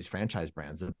on these franchise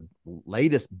brands. The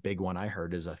latest big one I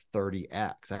heard is a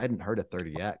 30x. I hadn't heard of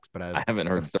 30x, but I haven't a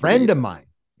heard 30, friend of mine,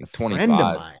 a friend of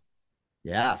 25. mine,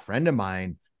 yeah, a friend of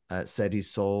mine said he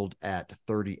sold at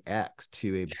 30x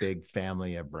to a big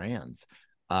family of brands.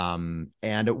 And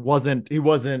it wasn't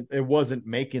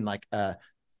making like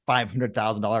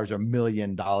 $500,000 or $1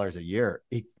 million a year.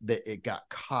 It got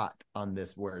caught on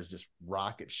this where it's just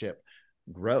rocket ship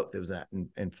growth. It was that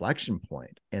inflection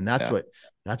point, and Yeah,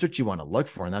 that's what you want to look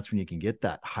for, and that's when you can get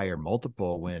that higher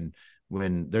multiple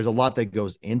when there's a lot that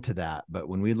goes into that. But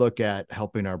when we look at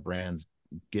helping our brands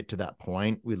get to that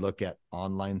point, we look at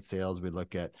online sales, we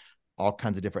look at all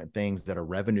kinds of different things that are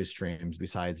revenue streams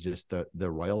besides just the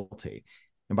royalty.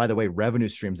 And by the way, revenue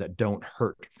streams that don't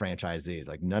hurt franchisees.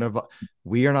 Like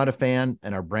we are not a fan,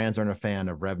 and our brands aren't a fan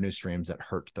of revenue streams that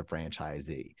hurt the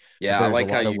franchisee. But yeah. I there's a like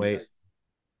lot of ways.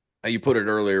 how you put it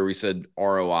earlier. We said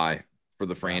ROI for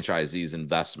the Yeah, franchisee's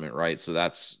investment, right? So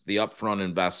that's the upfront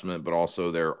investment, but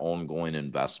also their ongoing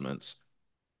investments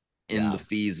in the yeah.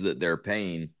 fees that they're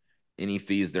paying. Any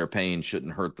fees they're paying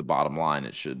shouldn't hurt the bottom line.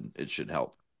 It should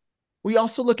help. We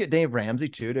also look at Dave Ramsey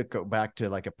too, to go back to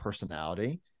like a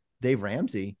personality. Dave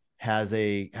Ramsey has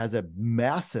a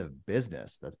massive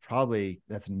business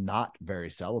that's not very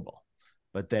sellable.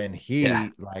 But then Yeah,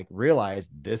 he like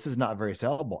realized this is not very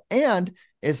sellable and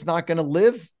it's not going to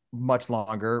live much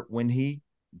longer when he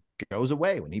goes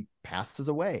away, when he passes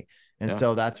away. And yeah,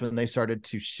 so that's when they started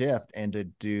to shift and to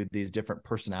do these different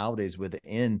personalities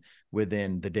within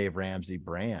the Dave Ramsey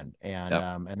brand,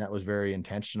 yeah, and that was very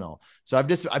intentional. So I've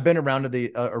been around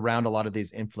a lot of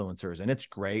these influencers, and it's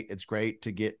great. It's great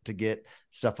to get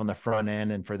stuff on the front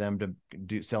end and for them to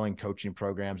do selling coaching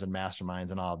programs and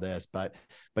masterminds and all this, but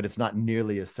it's not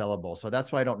nearly as sellable. So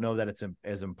that's why I don't know that it's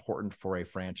as important for a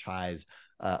franchisor.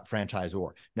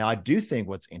 Now, I do think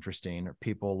what's interesting are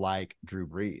people like Drew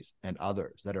Brees and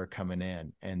others that are coming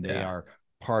in, and they yeah. are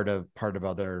part of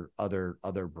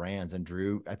other brands. And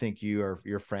Drew, I think you're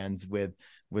friends with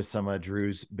some of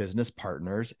Drew's business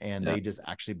partners, and Yeah. they just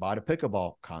actually bought a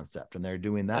pickleball concept, and they're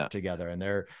doing Yeah. that together. And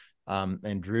they're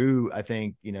and Drew, I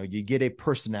think, you get a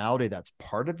personality that's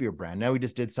part of your brand. Now,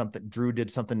 Drew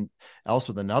did something else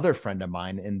with another friend of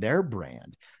mine in their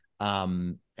brand.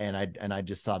 And I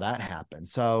just saw that happen.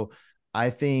 So I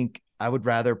think I would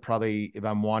rather, probably, if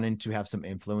I'm wanting to have some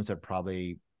influence, I'd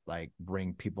probably like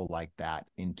bring people like that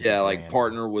into the Yeah, like brand.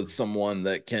 partner with someone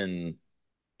that can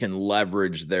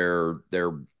leverage their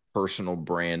personal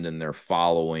brand and their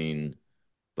following,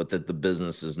 but that the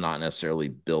business is not necessarily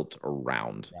built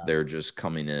around. Yeah. They're just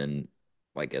coming in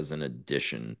like as an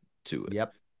addition to it.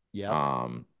 Yep. Yep.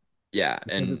 Um, yeah,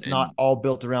 Because and it's not all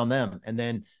built around them. And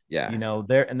then, yeah,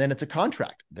 and then it's a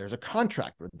contract. There's a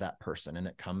contract with that person, and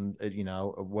it comes,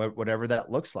 whatever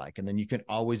that looks like. And then you can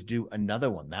always do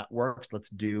another one that works. Let's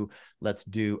do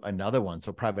another one.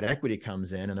 So private equity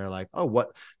comes in and they're like, oh, what?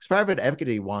 Because private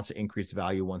equity wants to increase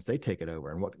value once they take it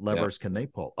over. And what yeah. levers can they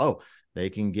pull? Oh, they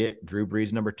can get Drew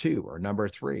Brees number 2 or number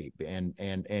 3, and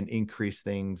increase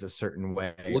things a certain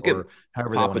way, Look at or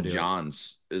however they want Papa to do it.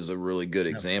 John's is a really good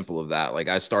Yep. example of that. Like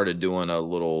I started doing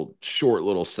a short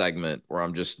little segment where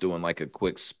I'm just doing like a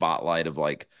quick spotlight of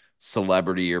like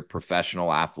celebrity or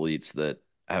professional athletes that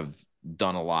have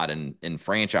done a lot in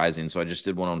franchising. So I just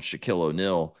did one on Shaquille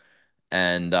O'Neal.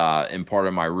 And in part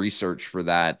of my research for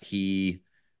that,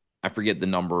 I forget the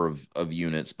number of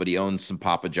units, but he owns some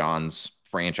Papa John's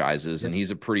franchises, and Yep.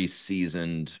 he's a pretty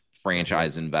seasoned Yeah, he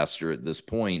franchise is. investor at this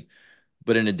point.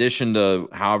 But in addition to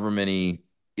however many,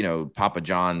 Papa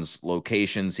John's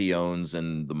locations he owns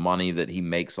and the money that he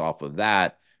makes off of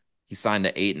that, he signed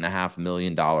an $8.5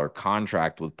 million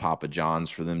contract with Papa John's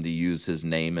for them to use his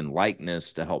name and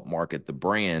likeness to help market the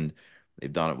brand.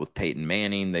 They've done it with Peyton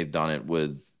Manning. They've done it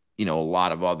with, a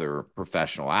lot of other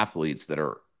professional athletes that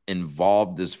are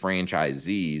involved as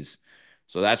franchisees.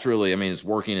 So that's really, I mean, it's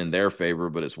working in their favor,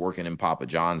 but it's working in Papa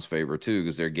John's favor too,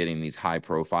 because they're getting these high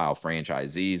profile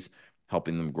franchisees,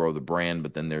 helping them grow the brand,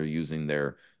 but then they're using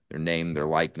their name, their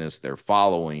likeness, their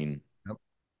following Yep.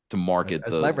 to as, market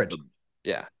as the leverage,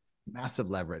 yeah. massive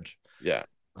leverage. Yeah.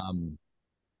 Um,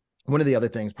 One of the other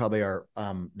things probably are,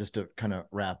 just to kind of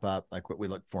wrap up, like what we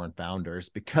look for in founders,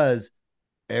 because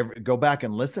go back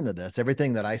and listen to this.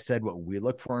 Everything that I said, what we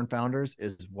look for in founders,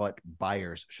 is what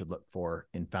buyers should look for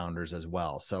in founders as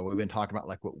well. So we've been talking about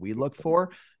like what we look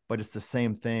for, but it's the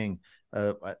same thing.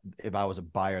 If I was a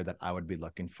buyer, that I would be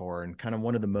looking for. And kind of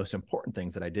one of the most important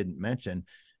things that I didn't mention,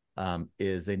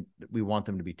 is we want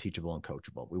them to be teachable and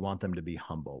coachable. We want them to be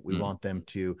humble. We want them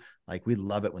to, like, we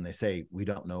love it when they say, we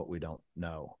don't know what we don't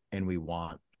know. And we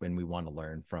want to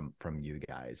learn from you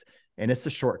guys. And it's the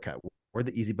shortcut. We're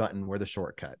the easy button. We're the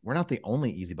shortcut. We're not the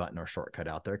only easy button or shortcut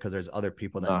out there, because there's other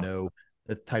people that know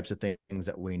the types of things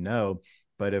that we know.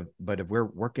 But if we're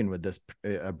working with this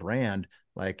a brand,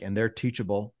 like, and they're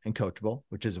teachable and coachable,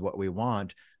 which is what we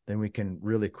want, then we can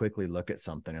really quickly look at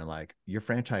something and like, your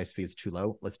franchise fee is too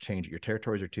low. Let's change it. Your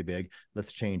territories are too big.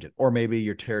 Let's change it. Or maybe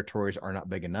your territories are not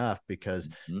big enough because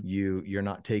you're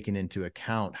not taking into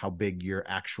account how big your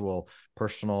actual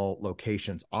personal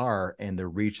locations are and the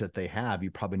reach that they have. You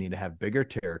probably need to have bigger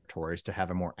territories to have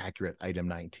a more accurate item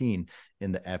 19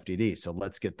 in the FDD. So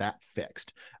let's get that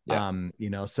fixed. Yeah.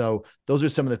 So those are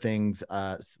some of the things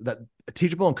that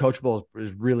teachable and coachable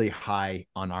is really high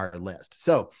on our list.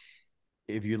 So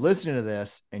if you're listening to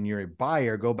this and you're a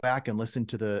buyer, go back and listen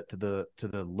to the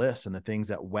list and the things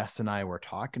that Wes and I were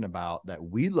talking about that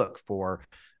we look for,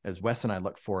 as Wes and I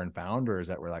look for in founders,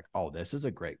 that we're like, oh, this is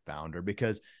a great founder,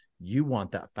 because you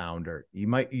want that founder.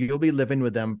 You'll be living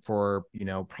with them for,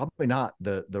 probably not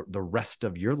the rest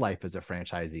of your life as a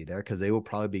franchisee there, because they will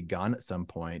probably be gone at some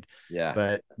point.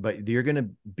 Yeah. But you're going to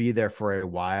be there for a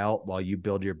while you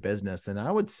build your business. And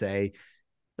I would say,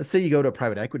 let's say you go to a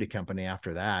private equity company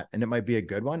after that, and it might be a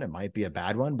good one, it might be a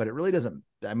bad one, but it really doesn't.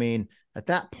 I mean, at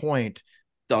that point,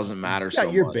 Doesn't matter so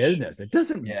your much. business. It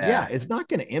doesn't. Yeah. It's not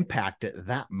going to impact it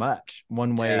that much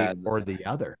one way Yeah. or the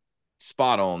other.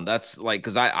 Spot on. That's like,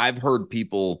 because I've heard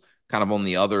people kind of on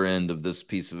the other end of this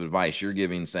piece of advice you're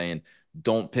giving, saying,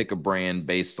 don't pick a brand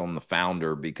based on the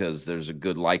founder, because there's a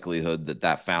good likelihood that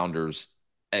that founder's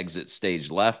exit stage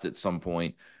left at some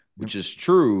point, which is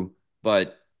true.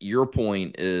 But your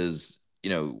point is,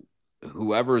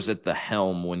 whoever's at the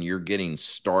helm when you're getting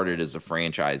started as a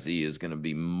franchisee is going to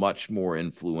be much more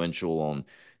influential on,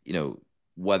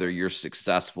 whether you're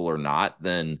successful or not,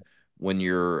 than when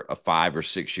you're a 5 or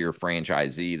 6 year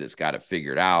franchisee that's got it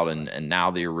figured out, and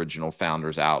now the original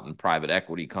founder's out and private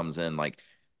equity comes in. Like,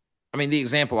 I mean, the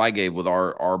example I gave with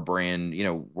our brand,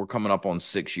 we're coming up on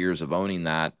 6 years of owning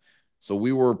that. So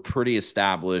we were pretty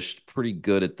established, pretty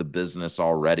good at the business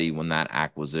already when that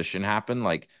acquisition happened.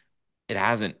 Like it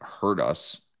hasn't hurt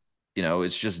us.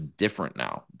 It's just different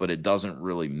now, but it doesn't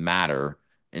really matter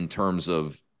in terms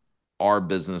of our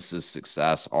business's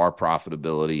success, our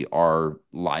profitability, our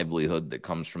livelihood that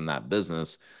comes from that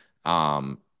business.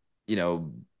 Um, you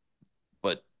know,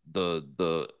 but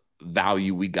the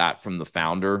value we got from the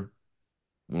founder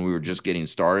when we were just getting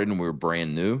started and we were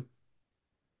brand new,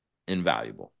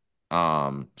 invaluable.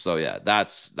 So yeah,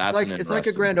 that's an It's like a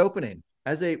interesting. grand opening.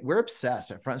 We're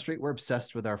obsessed at Front Street. We're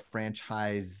obsessed with our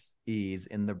franchisees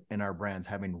in our brands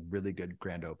having really good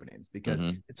grand openings because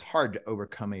Mhm. it's hard to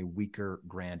overcome a weaker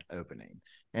grand opening.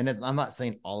 And I'm not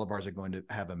saying all of ours are going to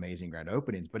have amazing grand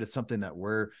openings, but it's something that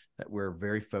we're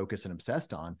very focused and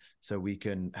obsessed on, so we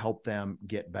can help them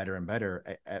get better and better.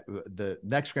 The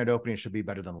next grand opening should be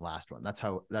better than the last one. That's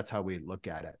how we look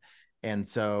at it. And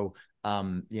so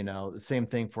same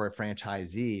thing for a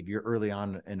franchisee. If you're early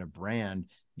on in a brand,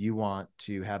 you want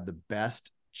to have the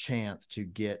best chance to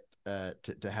get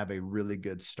to have a really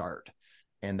good start.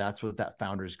 And that's what that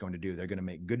founder is going to do. They're going to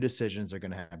make good decisions. They're going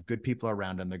to have good people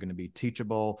around them. They're going to be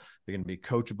teachable. They're going to be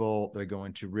coachable. They're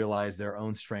going to realize their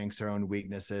own strengths, their own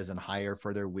weaknesses, and hire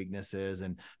for their weaknesses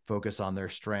and focus on their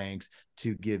strengths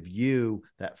to give you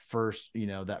that first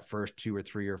 2 or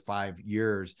 3 or 5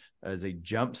 years as a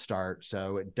jump start.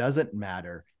 So it doesn't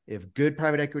matter if good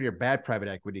private equity or bad private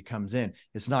equity comes in,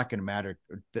 it's not going to matter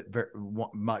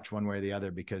much one way or the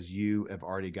other because you have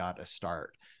already got a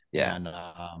start. Yeah.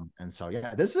 And so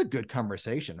yeah, this is a good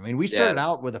conversation. I mean, we Yeah. started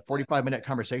out with a 45-minute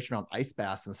conversation on ice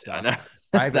baths and I stuff know. that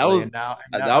privately, was and now,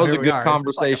 that was a here we good are. It's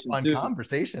just like a conversation fun too.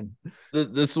 conversation.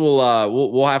 This will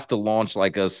we'll have to launch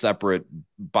like a separate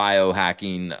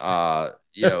biohacking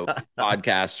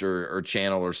podcast or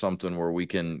channel or something where we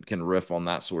can riff on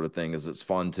that sort of thing, as it's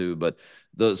fun too. But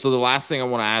the last thing I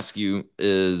want to ask you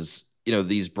is,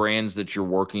 these brands that you're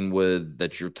working with,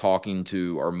 that you're talking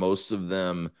to, are most of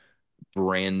them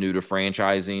brand new to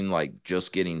franchising, like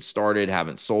just getting started,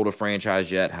 haven't sold a franchise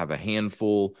yet, have a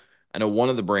handful? I know one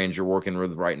of the brands you're working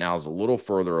with right now is a little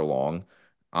further along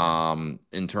Yeah.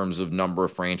 in terms of number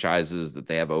of franchises that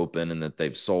they have open and that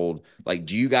they've sold. Like,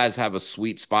 do you guys have a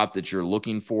sweet spot that you're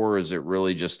looking for? Or is it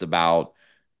really just about,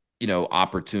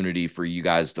 opportunity for you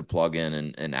guys to plug in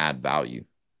and add value?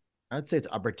 I'd say it's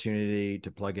opportunity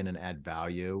to plug in and add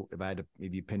value.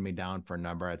 If you pin me down for a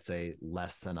number, I'd say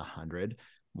less than 100.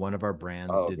 One of our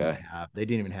brands Oh, okay. they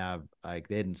didn't even have, like,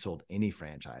 they hadn't sold any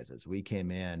franchises. We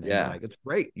came in and we're Yeah. like, it's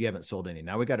great. You haven't sold any.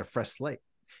 Now we got a fresh slate.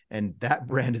 And that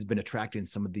brand has been attracting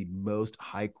some of the most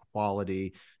high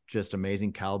quality, just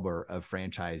amazing caliber of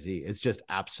franchisee. It's just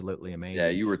absolutely Yeah,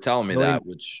 amazing. you were telling me Really, that,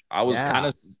 which I was kind yeah.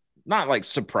 of not like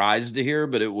surprised to hear,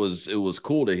 but it was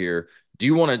cool to hear. Do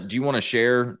you want to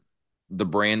share the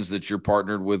brands that you're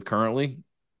partnered with currently?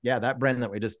 Yeah, that brand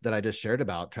that I just shared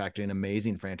about attracting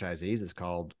amazing franchisees is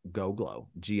called GoGlow,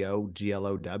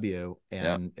 GOGLOW,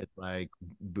 Yeah. and it's like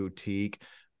boutique,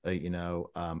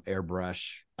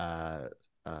 airbrush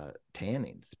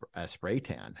tanning, spray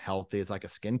tan, healthy. It's like a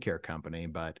skincare company,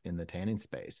 but in the tanning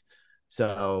space.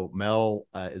 So Mel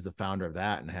is the founder of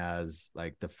that and has,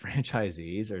 like, the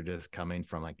franchisees are just coming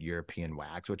from like European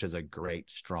Wax, which is a great,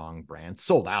 strong brand,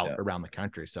 sold out Yeah. around the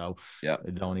country. So Yeah.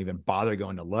 don't even bother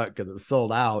going to look because it's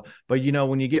sold out. But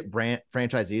when you get brand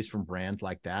franchisees from brands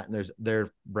like that, and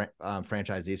there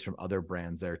franchisees from other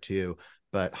brands there too,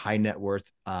 but high net worth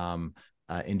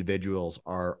individuals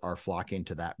are flocking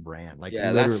to that brand. Like,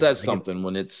 Yeah, that literally, says I get, something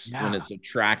when yeah, it's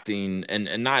attracting,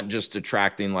 and not just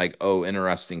attracting like, oh,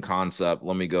 interesting concept,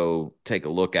 let me go take a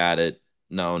look at it.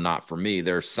 No, not for me.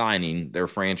 They're signing, they're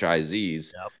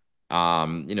franchisees.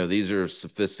 yep. These are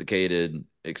sophisticated,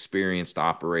 experienced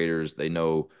operators. They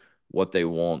know what they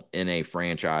want in a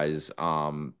franchise.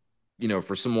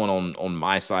 For someone on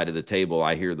my side of the table,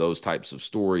 I hear those types of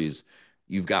stories.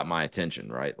 You've got my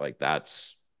attention, right? Like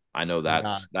I know I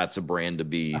got that's a brand to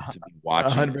be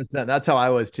watching. 100%. That's how I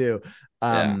was too.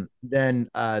 Yeah. Then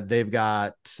they've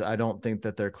got, I don't think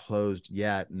that they're closed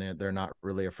yet, and they're not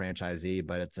really a franchisee,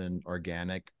 but it's an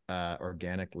organic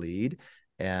lead.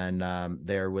 And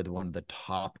they're with one of the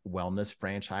top wellness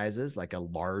franchises, like a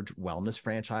large wellness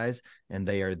franchise, and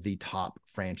they are the top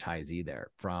franchisee there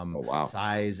from Oh, wow.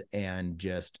 size and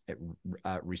just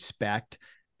respect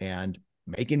and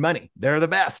making money. They're the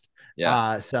best.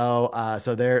 Yeah. So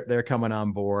they're coming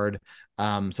on board.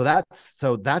 So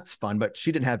that's fun. But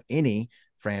she didn't have any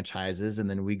franchises, and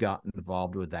then we got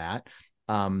involved with that.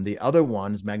 The other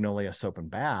ones, Magnolia Soap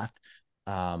and Bath,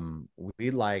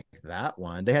 we like that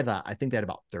one. They had that, I think they had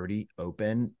about 30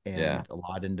 open Yeah, and a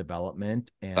lot in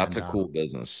development. that's And a cool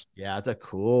business. yeah, it's a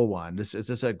cool one. This is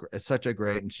just it's such a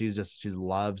great, and she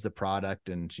loves the product,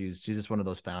 and she's just one of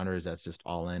those founders that's just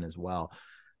all in as well.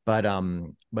 But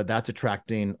that's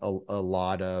attracting a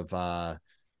lot of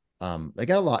they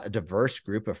got a diverse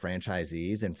group of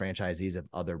franchisees and franchisees of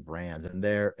other brands,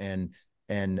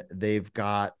 and they've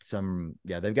got some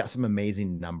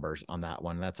amazing numbers on that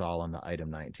one. That's all on the item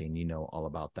 19. You know all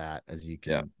about that, as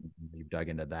Yeah, you've dug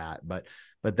into that. But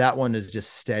that one is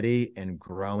just steady and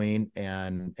growing,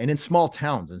 and in small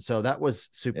towns. And so that was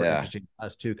super yeah, interesting to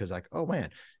us too, because like, oh man,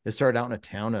 it started out in a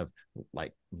town of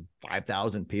like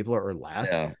 5,000 people or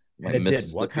less, yeah. and Like it did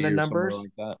what kind Mississippi of or somewhere numbers?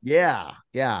 like that. Yeah.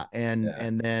 Yeah,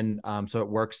 And then so it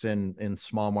works in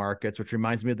small markets, which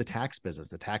reminds me of the tax business.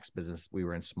 The tax business, we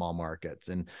were in small markets.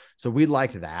 And so we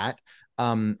liked that.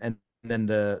 And then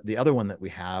the other one that we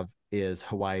have is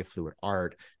Hawaii Fluid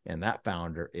Art, and that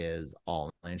founder is all,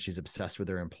 and she's obsessed with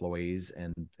her employees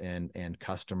and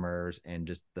customers and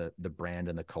just the brand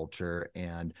and the culture.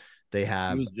 And they he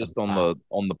have was just about,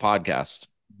 on the podcast.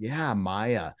 yeah,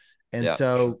 Maya. And Yeah,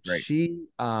 so great.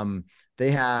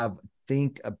 they have,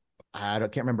 think,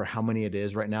 can't remember how many it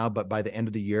is right now, but by the end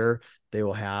of the year, they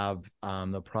will have,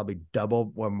 they'll probably double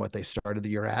what they started the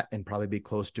year at, and probably be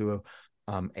close to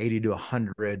 80 to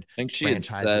 100 I think she had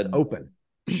franchises said open.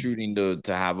 shooting to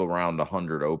have around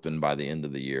 100 open by the end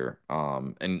of the year.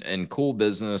 And cool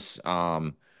business.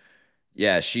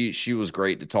 Yeah, she was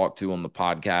great to talk to on the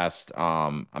podcast.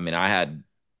 I mean, I had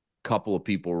couple of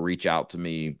people reach out to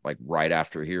me like right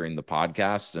after hearing the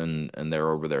podcast, and they're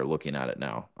over there looking at it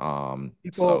now.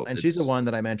 People, So and she's the it's one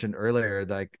that I mentioned earlier,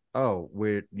 like, oh,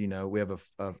 we have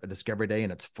a discovery day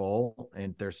and it's full,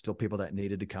 and there's still people that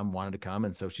wanted to come,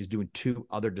 and so she's doing two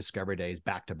other discovery days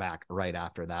back to back right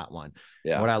after that one. And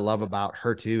yeah, what I love about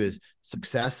her too is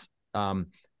success in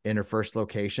her first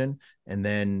location, and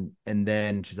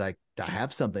then she's like, I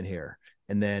have something here.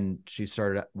 And then she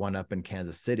started one up in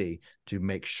Kansas City to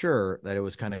make sure that it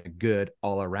was kind of good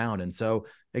all around. And so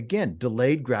again,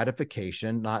 delayed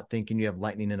gratification, not thinking you have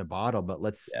lightning in a bottle, but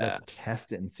yeah. let's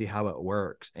test it and see how it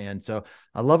works. And so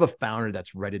I love a founder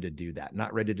that's ready to do that,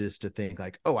 not ready just to think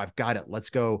like, oh, I've got it, let's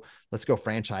go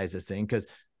franchise this thing. Because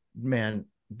man,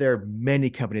 there are many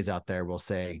companies out there will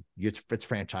say it's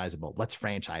franchisable, let's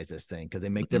franchise this thing, because they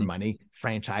make their Mhm. money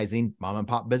franchising mom and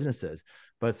pop businesses.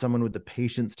 But someone with the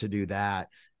patience to do that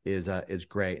is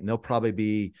great. And they'll probably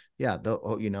be, yeah,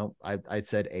 they'll, I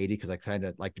said 80 because I kind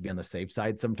of like to be on the safe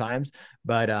side sometimes,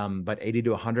 but 80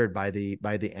 to 100 by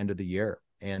the end of the year.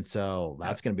 And so Yeah.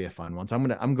 that's going to be a fun one. So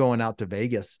I'm going out to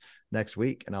Vegas next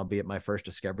week, and I'll be at my first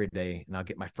discovery day, and I'll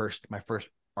get my first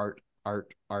art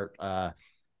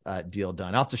deal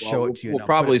done. I'll have to Well, show it to you, we'll and I'll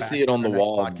put it probably back see it in on our the next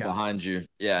wall podcast. behind you.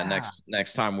 Yeah, Yeah.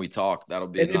 next time we talk, that'll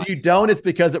be a And if you nice don't, it's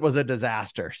because it was a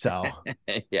disaster. So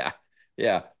yeah.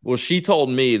 Yeah. Well, she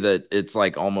told me that it's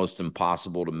like almost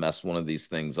impossible to mess one of these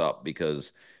things up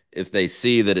because if they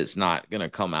see that it's not going to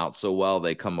come out so well,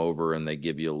 they come over and they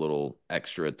give you a little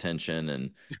extra attention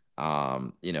and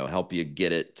help you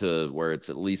get it to where it's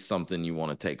at least something you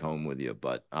want to take home with you.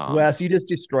 But Wes, you just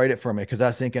destroyed it for me, because I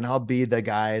was thinking I'll be the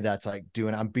guy that's like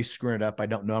I'll be screwing it up. I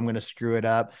don't know I'm going to screw it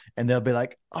up. And they'll be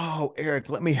like, oh, Eric,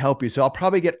 let me help you. So I'll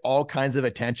probably get all kinds of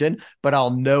attention, but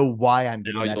I'll know why I'm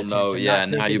now getting that you'll know. attention, Yeah, not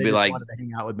now thinking you'll they be just like, wanted to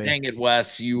hang out with me. dang it,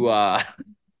 Wes, you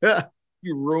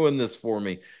ruined this for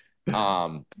me.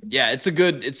 Yeah, it's a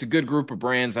good group of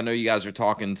brands. I know you guys are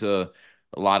talking to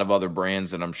a lot of other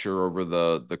brands, and I'm sure over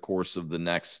the course of the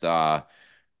next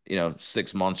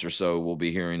 6 months or so, we'll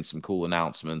be hearing some cool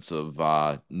announcements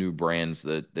of new brands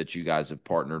that you guys have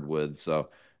partnered with. So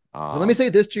So let me um say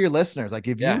this to your listeners. Like,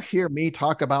 if you yeah, hear me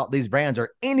talk about these brands,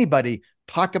 or anybody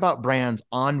talk about brands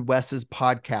on Wes's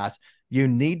podcast, you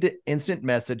need to instant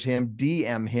message him,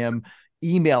 DM him,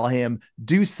 email him,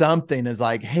 do something. Is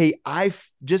like, hey, I've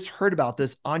just heard about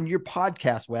this on your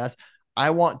podcast, Wes.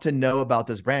 I want to know about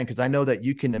this brand, because I know that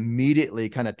you can immediately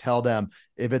kind of tell them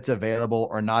if it's available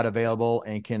or not available,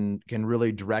 and can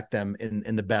really direct them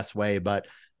in the best way. But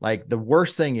like, the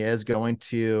worst thing is going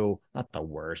to, not the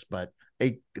worst, but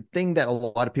a thing that a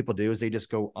lot of people do is they just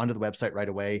go onto the website right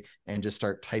away and just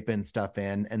start typing stuff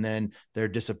in, and then they're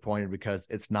disappointed because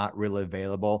it's not really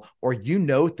available, or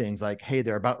things like, hey,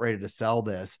 they're about ready to sell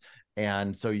this.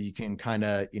 And so you can kind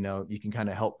of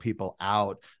help people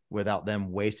out without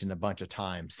them wasting a bunch of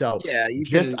time. So yeah, I you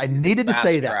can needed to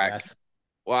say fast that, track. Wes.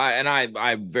 Well,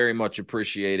 I very much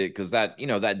appreciate it because that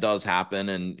does happen.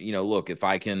 And look, if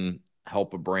I can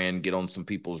help a brand get on some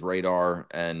people's radar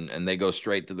and they go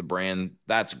straight to the brand,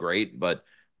 that's great. But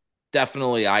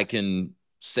definitely I can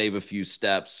save a few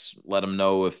steps, let them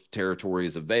know if territory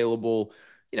is available,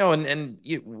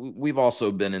 we've also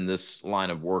been in this line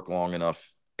of work long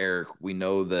enough, Eric. We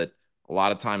know that a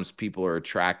lot of times people are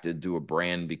attracted to a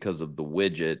brand because of the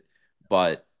widget,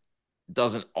 but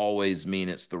doesn't always mean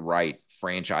it's the right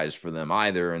franchise for them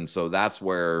either. And so that's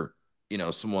where,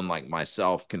 someone like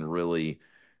myself can really,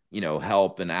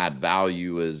 help and add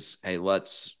value is, hey,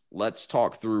 let's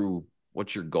talk through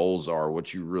what your goals are,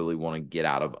 what you really want to get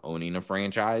out of owning a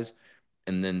franchise.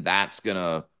 And then that's going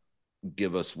to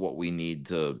give us what we need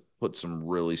to put some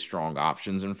really strong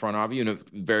options in front of you. And it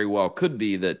very well could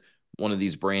be that one of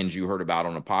these brands you heard about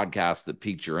on a podcast that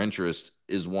piqued your interest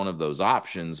is one of those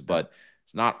options, but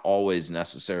it's not always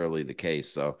necessarily the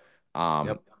case. So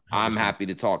I'm happy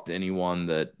to talk to anyone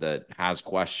that has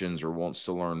questions or wants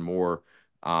to learn more.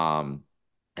 And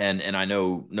I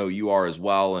know you are as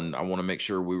well. And I want to make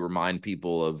sure we remind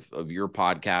people of your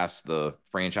podcast, the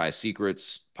Franchise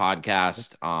Secrets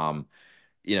podcast.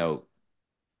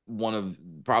 One of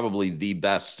probably the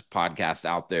best podcasts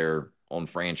out there on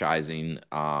franchising.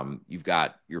 You've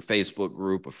got your Facebook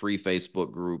group, a free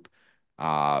Facebook group,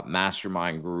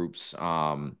 mastermind groups.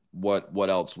 What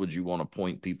else would you want to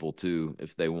point people to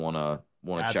if they want to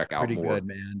check out more? Pretty good,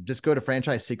 man. Just go to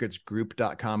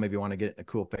franchisesecretsgroup.com if you want to get a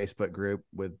cool Facebook group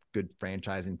with good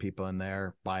franchising people in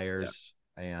there, buyers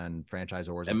and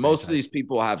franchisors. And most of these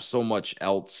people have so much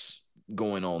else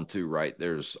going on too, right?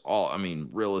 There's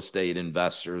real estate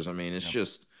investors. It's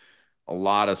just a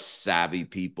lot of savvy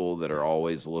people that are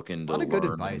always looking to learn. A lot of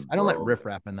good advice. I don't let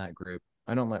riffraff in that group.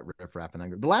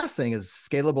 The last thing is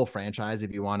scalable franchise.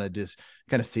 If you want to just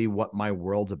kind of see what my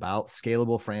world's about,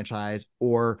 scalable franchise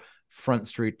or Front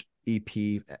Street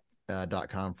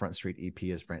EP.com. Front Street EP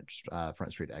is Front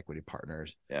Street Equity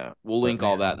Partners. Yeah. We'll link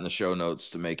all that in the show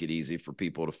notes to make it easy for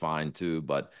people to find too.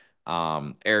 But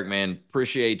Eric, man,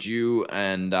 appreciate you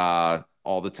and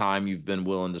all the time you've been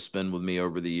willing to spend with me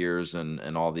over the years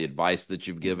and all the advice that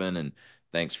you've given. And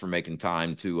thanks for making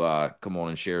time to come on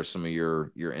and share some of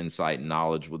your insight and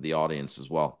knowledge with the audience as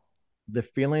well. The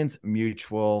feeling's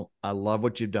mutual. I love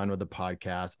what you've done with the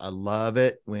podcast. I love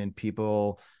it when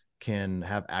people can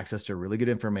have access to really good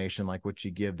information like what you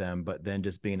give them, but then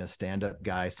just being a stand-up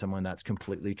guy, someone that's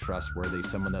completely trustworthy,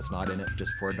 someone that's not in it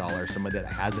just for a dollar, someone that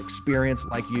has experience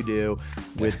like you do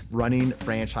with running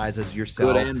franchises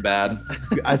yourself. Good and bad.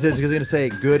 I was going to say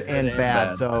good and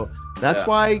bad. So that's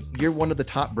why you're one of the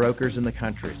top brokers in the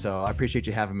country. So I appreciate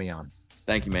you having me on.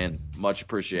 Thank you, man. Much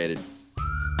appreciated.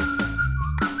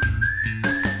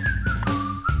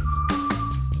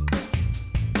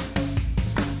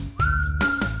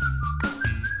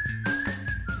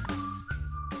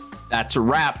 That's a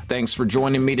wrap. Thanks for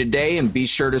joining me today, and be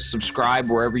sure to subscribe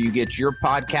wherever you get your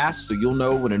podcasts so you'll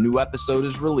know when a new episode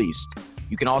is released.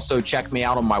 You can also check me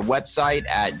out on my website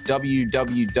at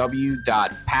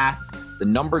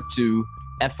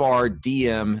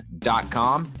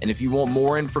www.path2frdm.com. And if you want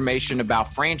more information about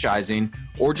franchising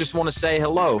or just want to say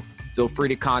hello, feel free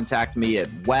to contact me at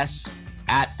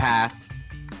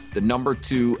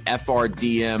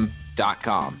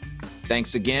wes@path2frdm.com.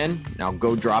 Thanks again. Now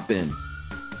go drop in.